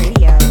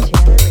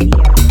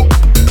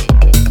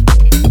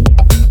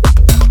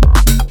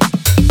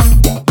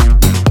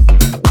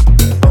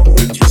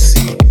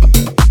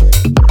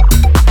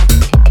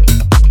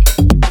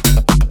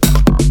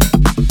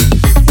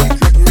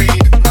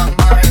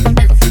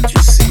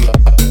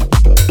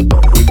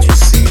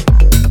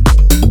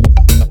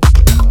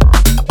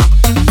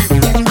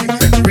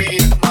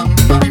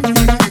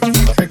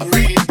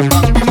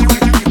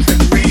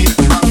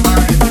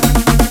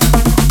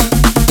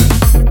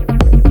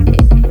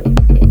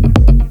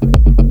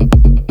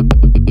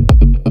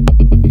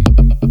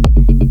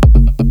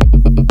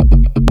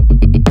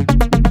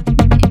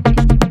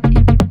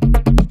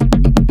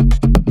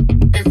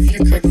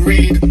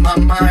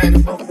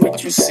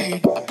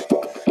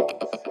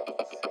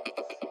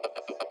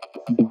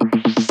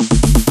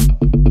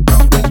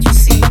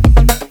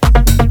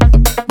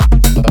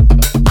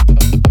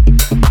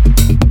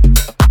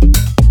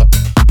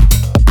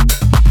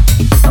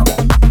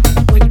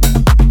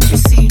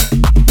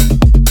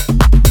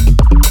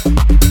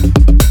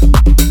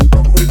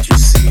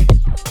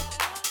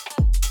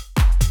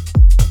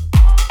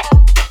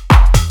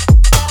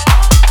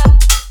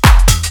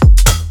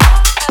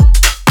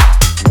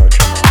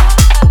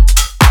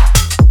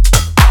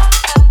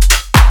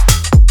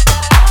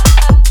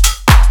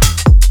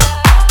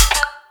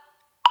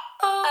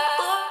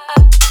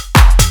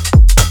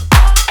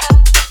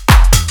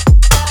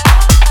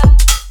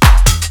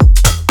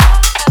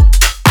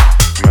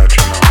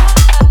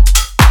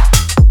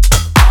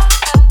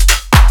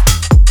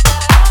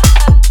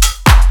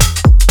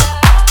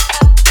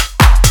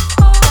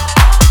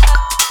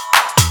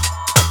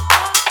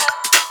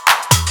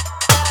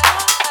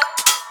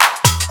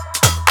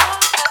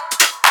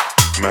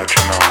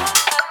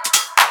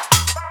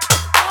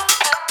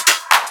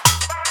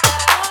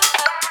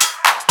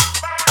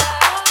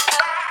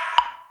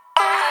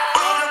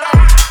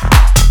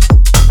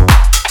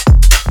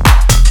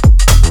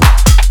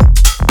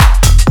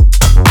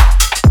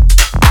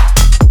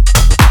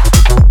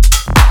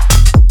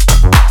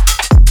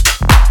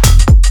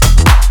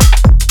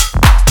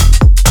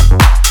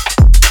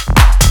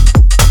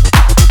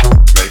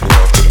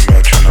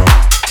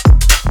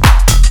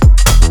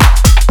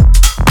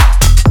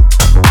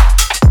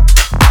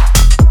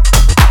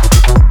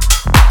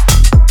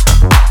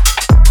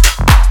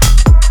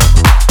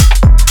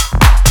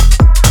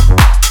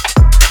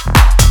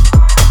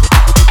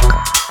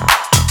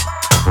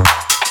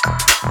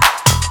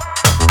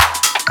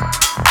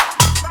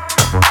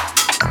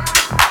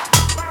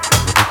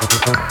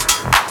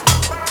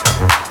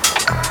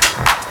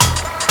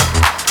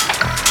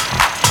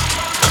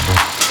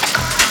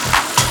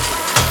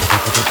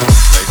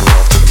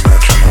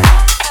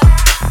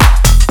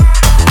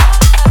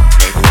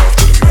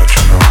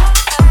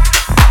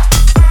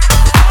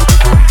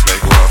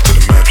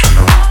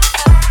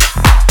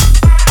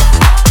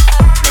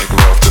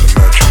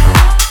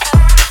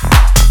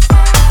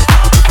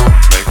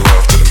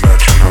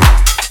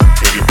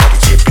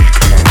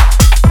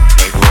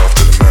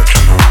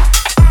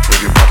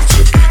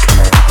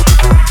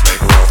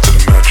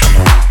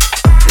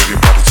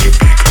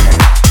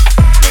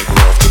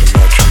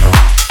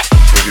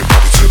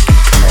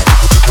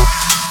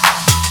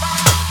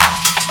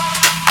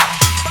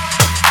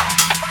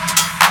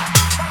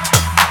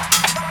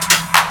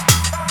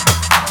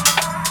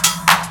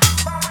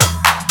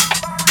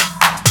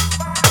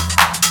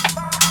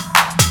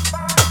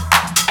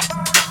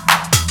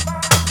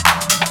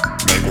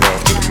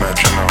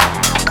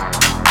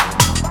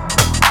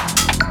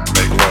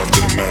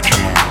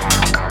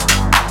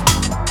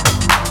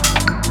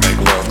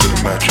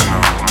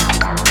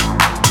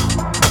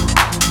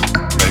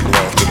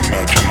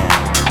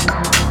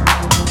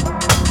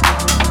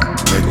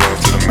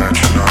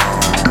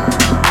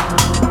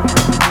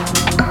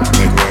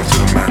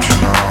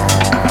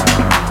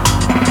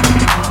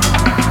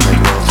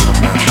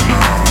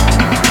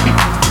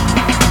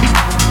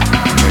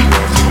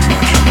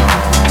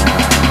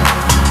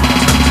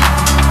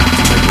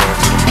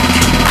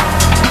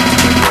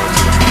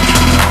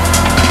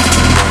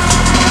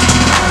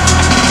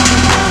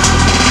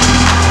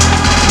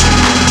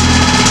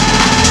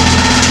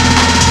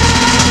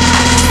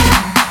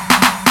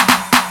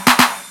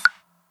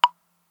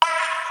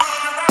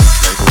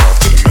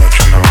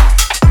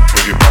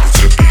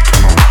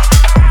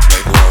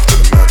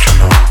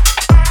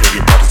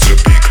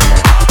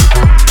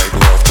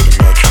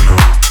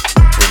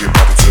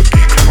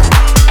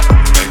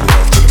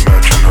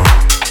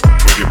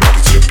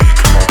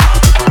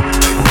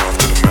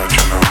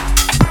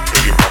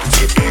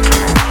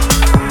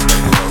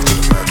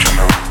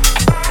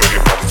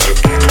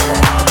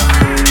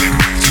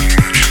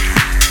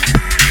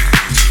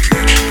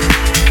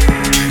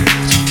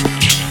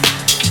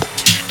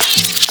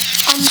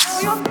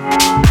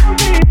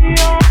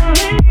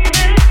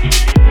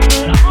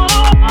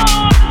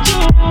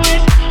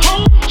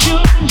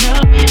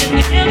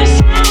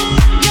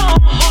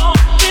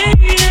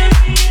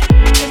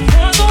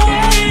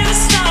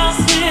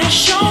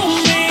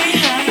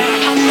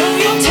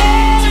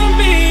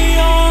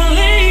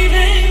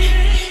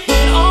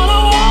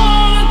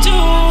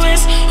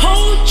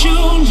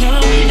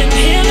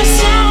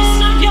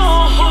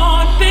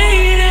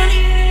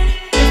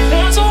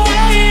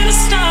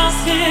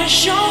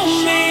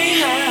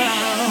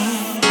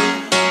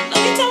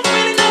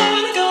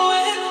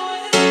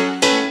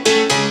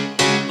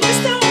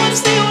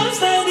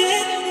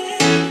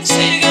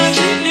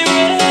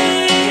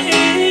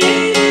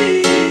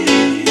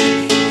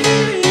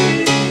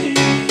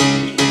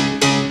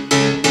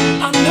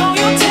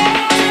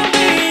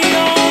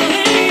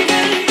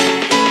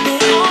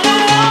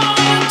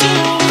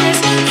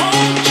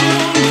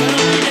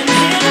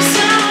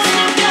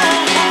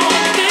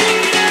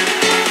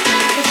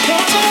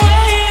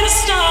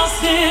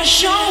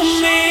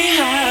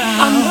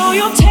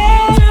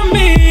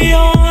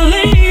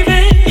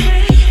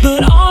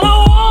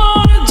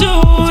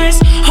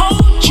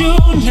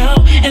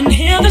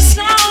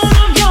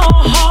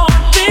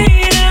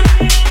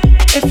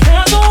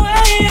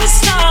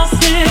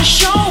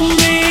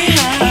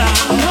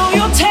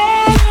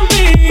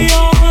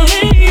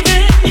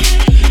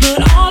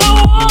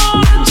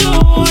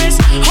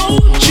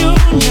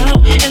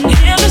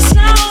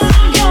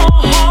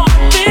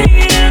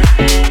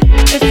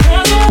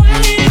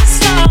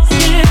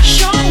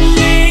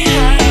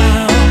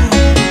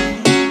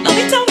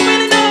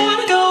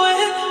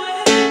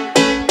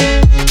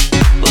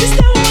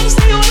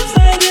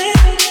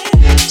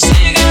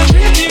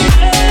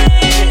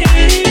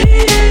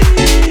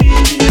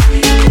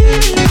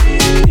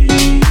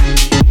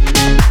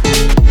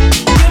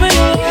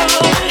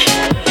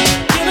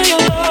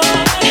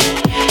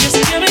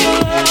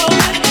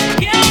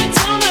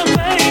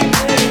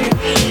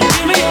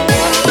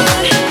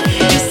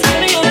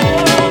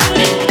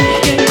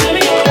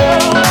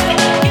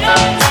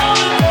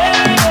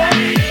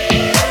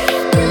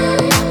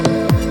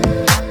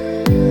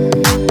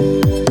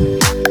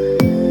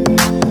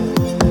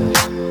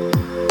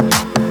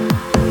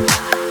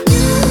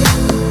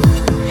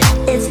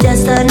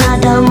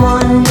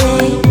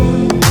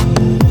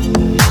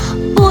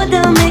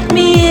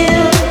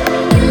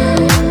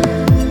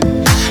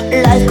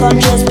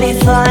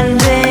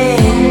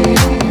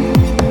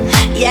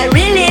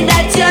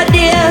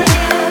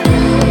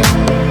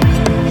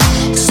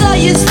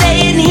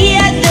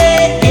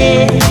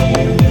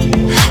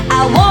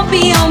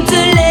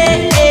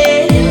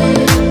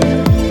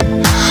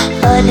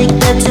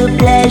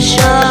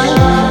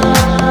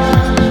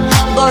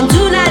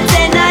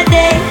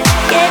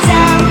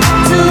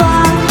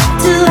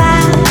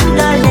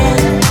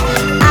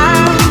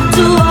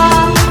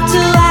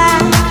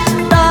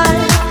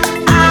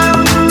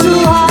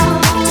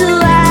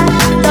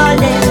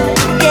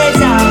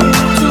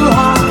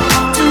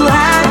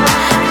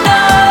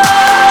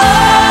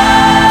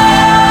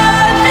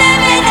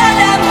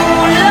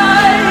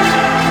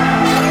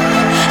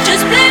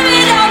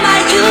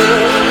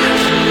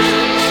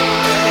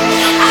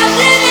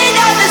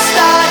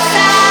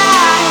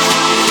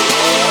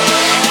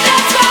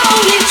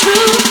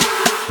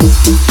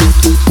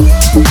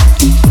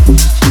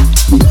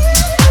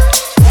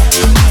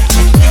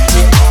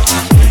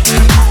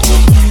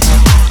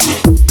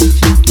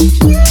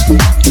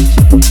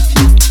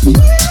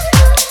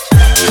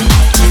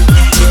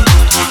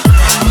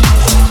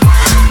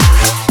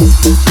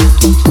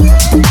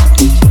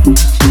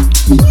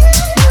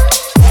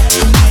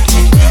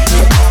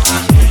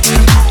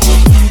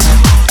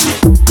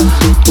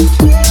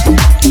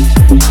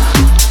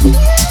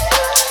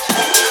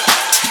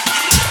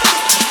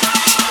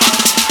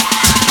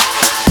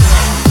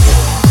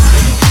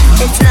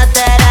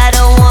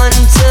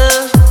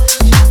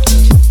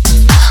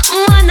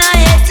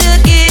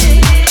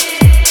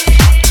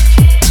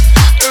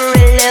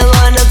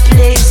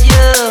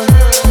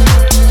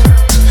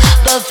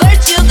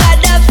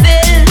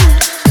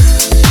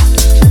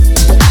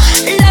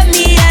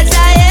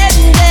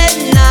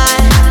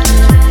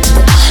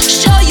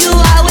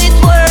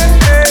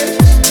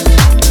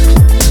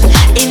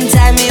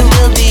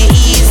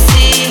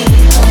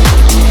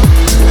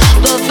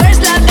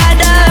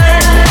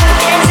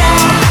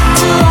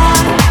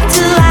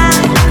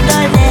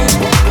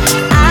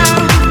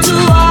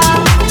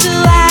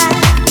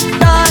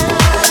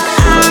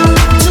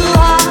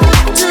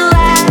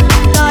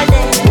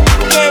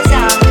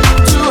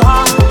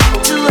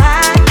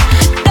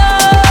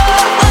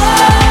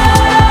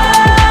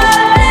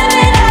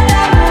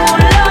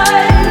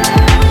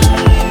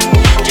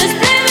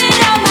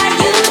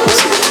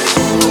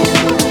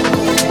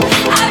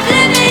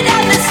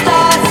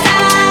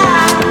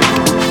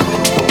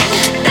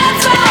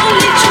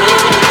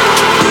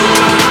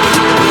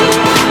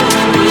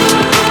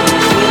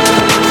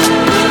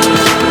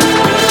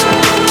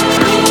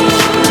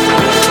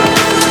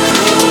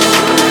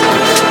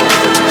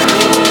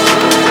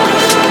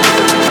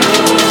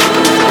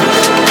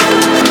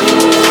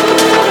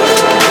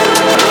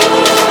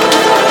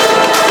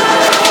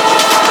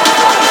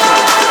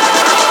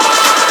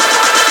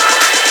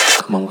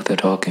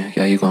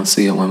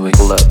 See it when we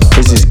pull up.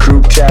 This is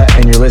Group Chat,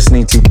 and you're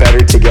listening to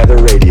Better Together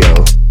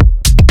Radio.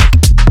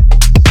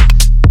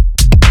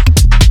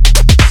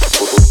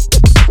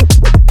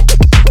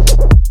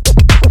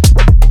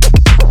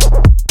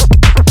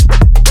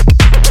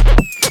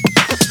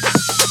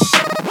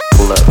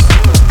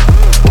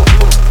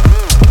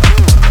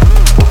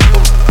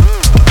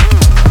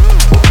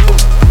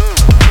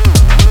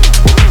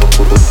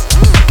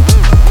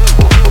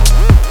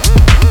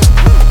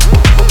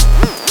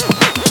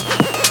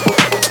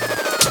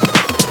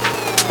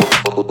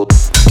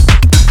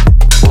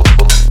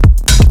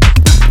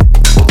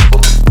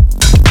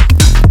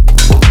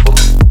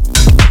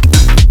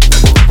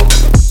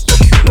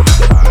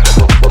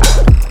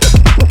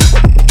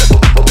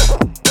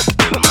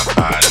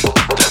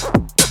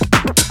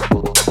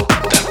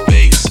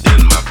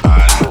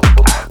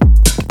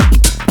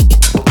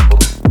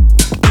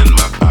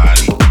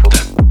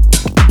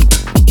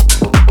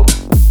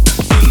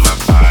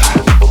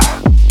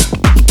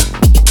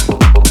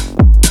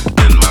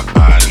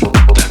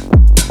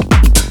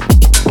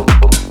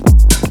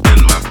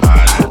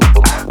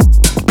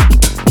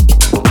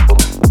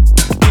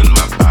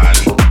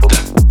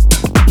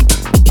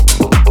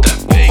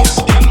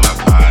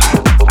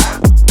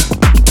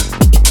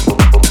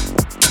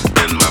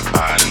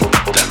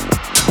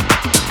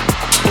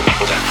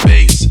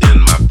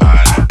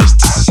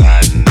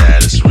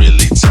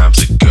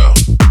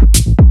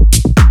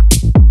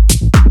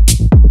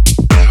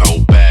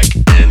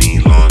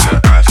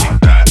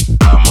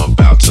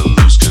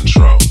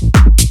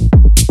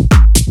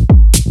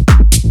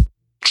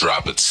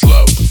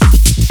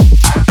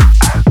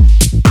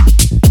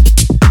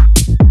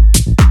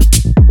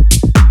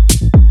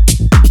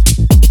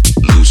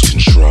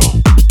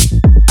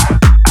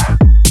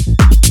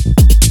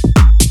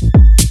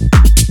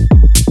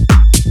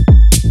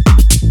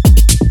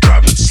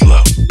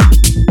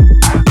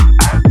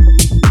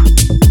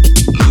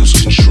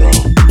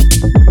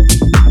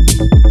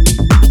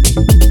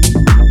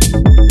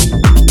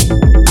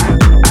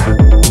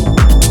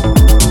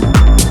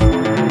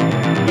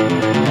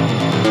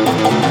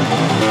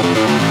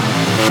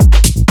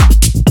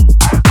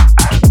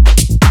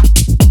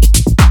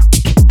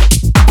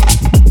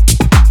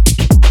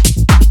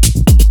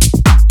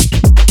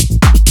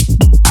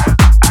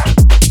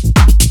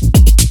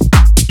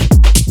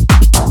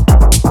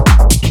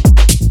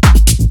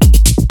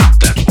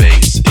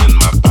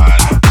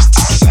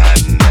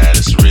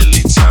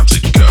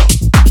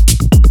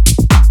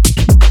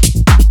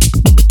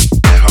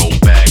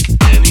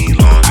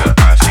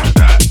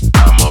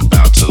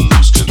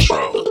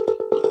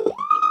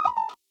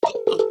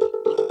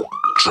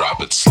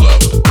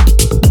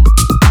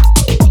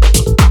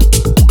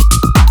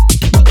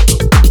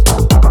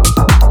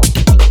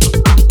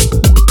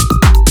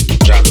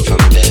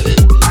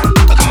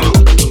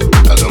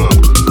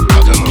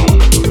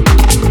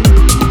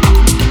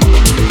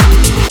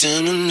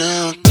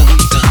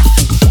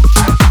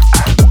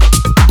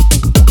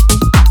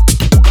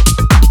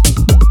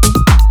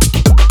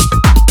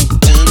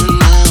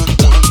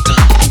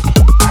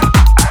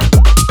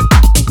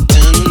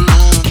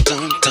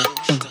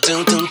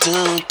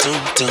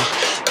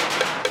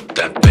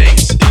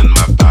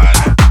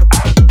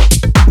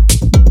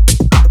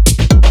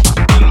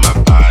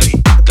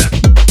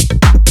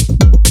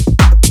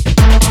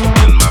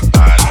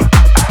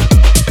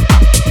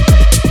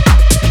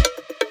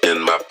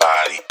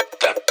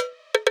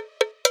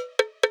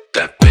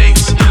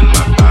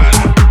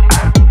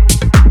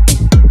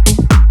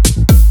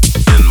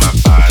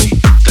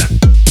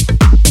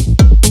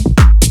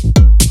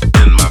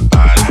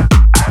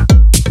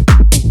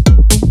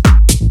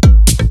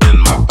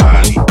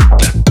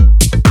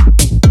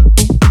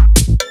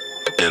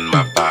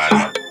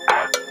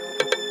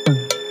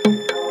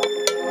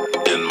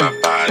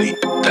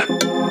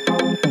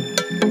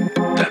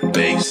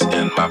 peace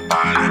in my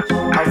body.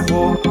 I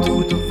walk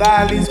through the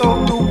valleys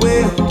of the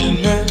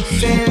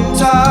wilderness in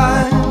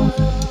time,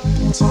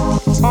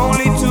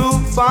 only to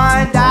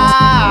find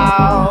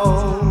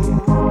out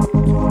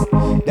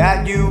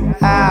that you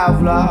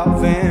have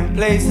love in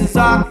places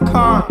I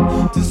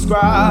can't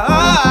describe.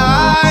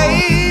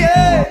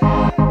 Yeah.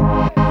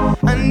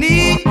 I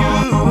need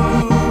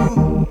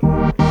you.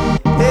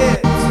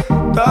 It's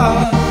the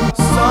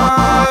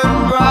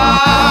sunrise.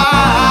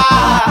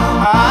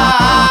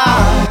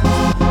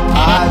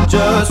 I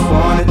just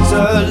wanted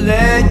to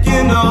let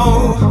you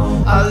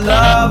know I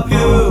love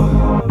you.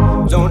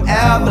 Don't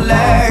ever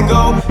let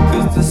go,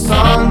 'cause the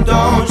sun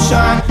don't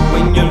shine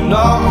when you're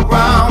not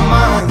around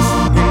mine.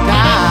 And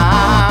I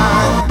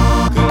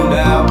could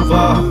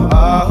never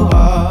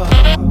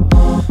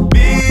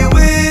be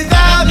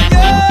without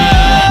you.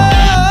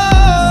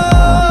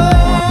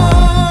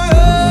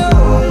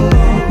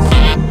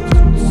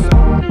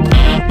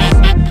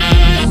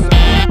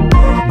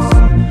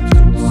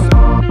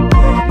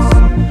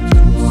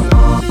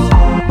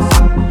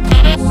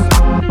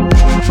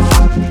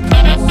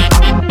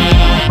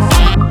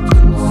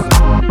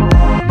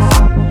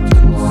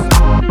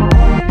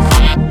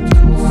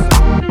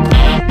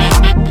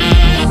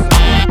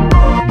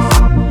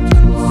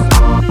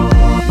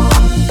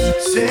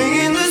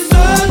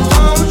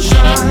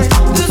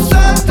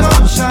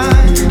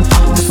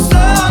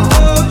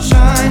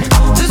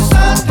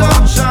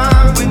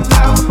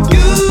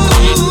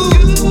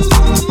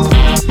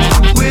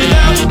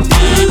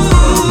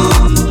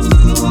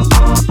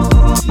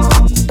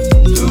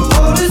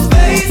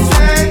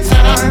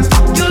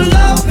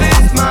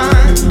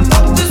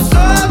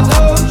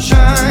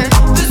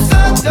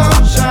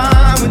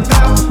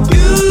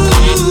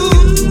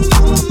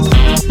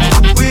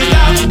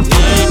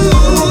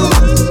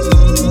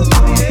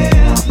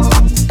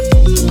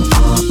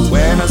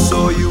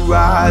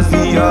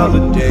 The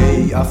other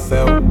day I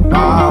felt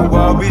my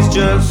worries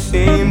just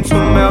seemed to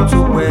melt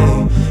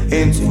away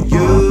into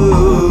you,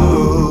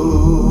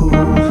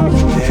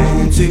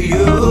 into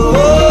you,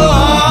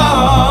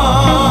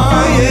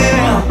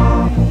 yeah.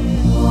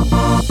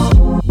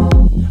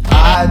 I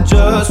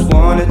just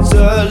wanted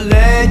to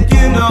let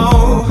you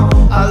know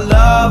I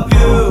love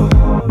you.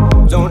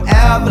 Don't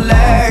ever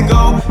let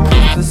go,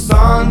 'cause the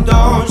sun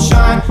don't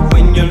shine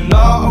when you're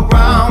not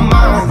around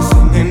mine.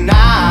 And I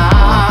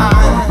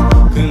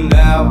could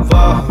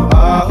never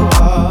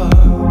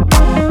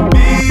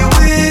be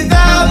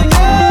without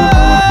you.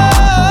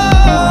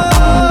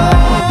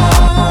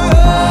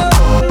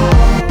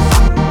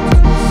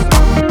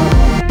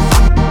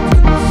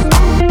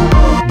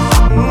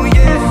 Ooh,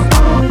 yeah.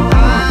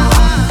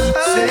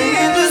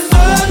 Saying the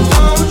sun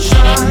don't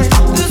shine,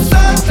 the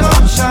sun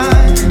don't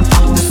shine,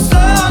 the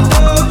sun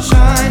don't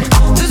shine,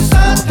 the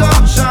sun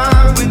don't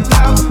shine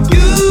without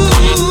you.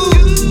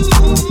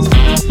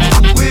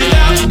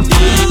 Without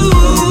you.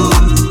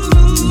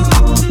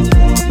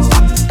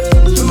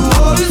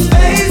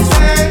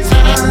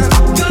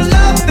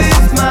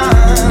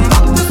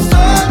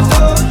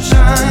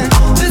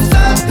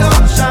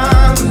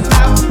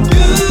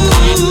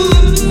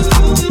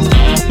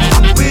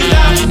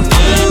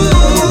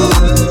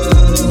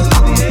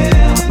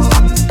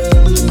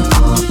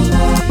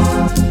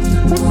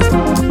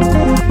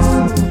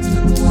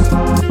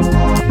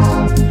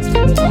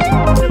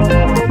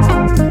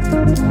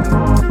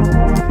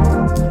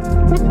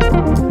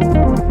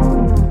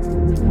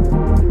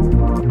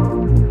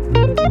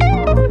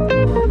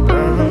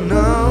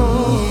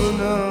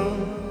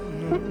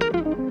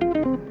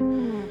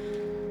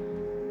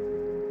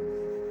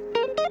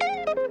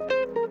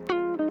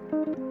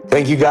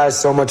 Thank you guys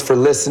so much for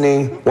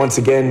listening. Once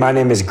again, my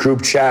name is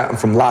Group Chat. I'm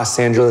from Los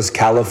Angeles,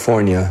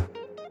 California.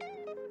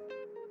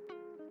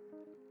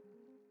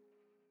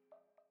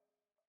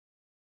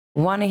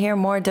 Want to hear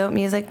more dope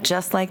music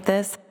just like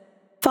this?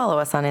 Follow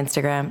us on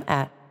Instagram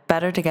at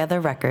Better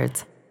Together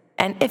Records.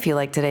 And if you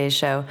like today's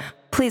show,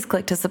 please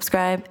click to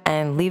subscribe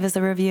and leave us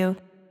a review.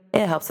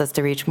 It helps us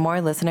to reach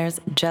more listeners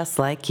just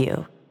like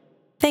you.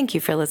 Thank you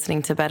for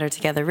listening to Better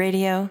Together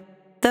Radio,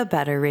 the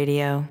Better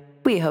Radio.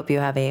 We hope you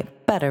have a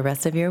better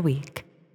rest of your week.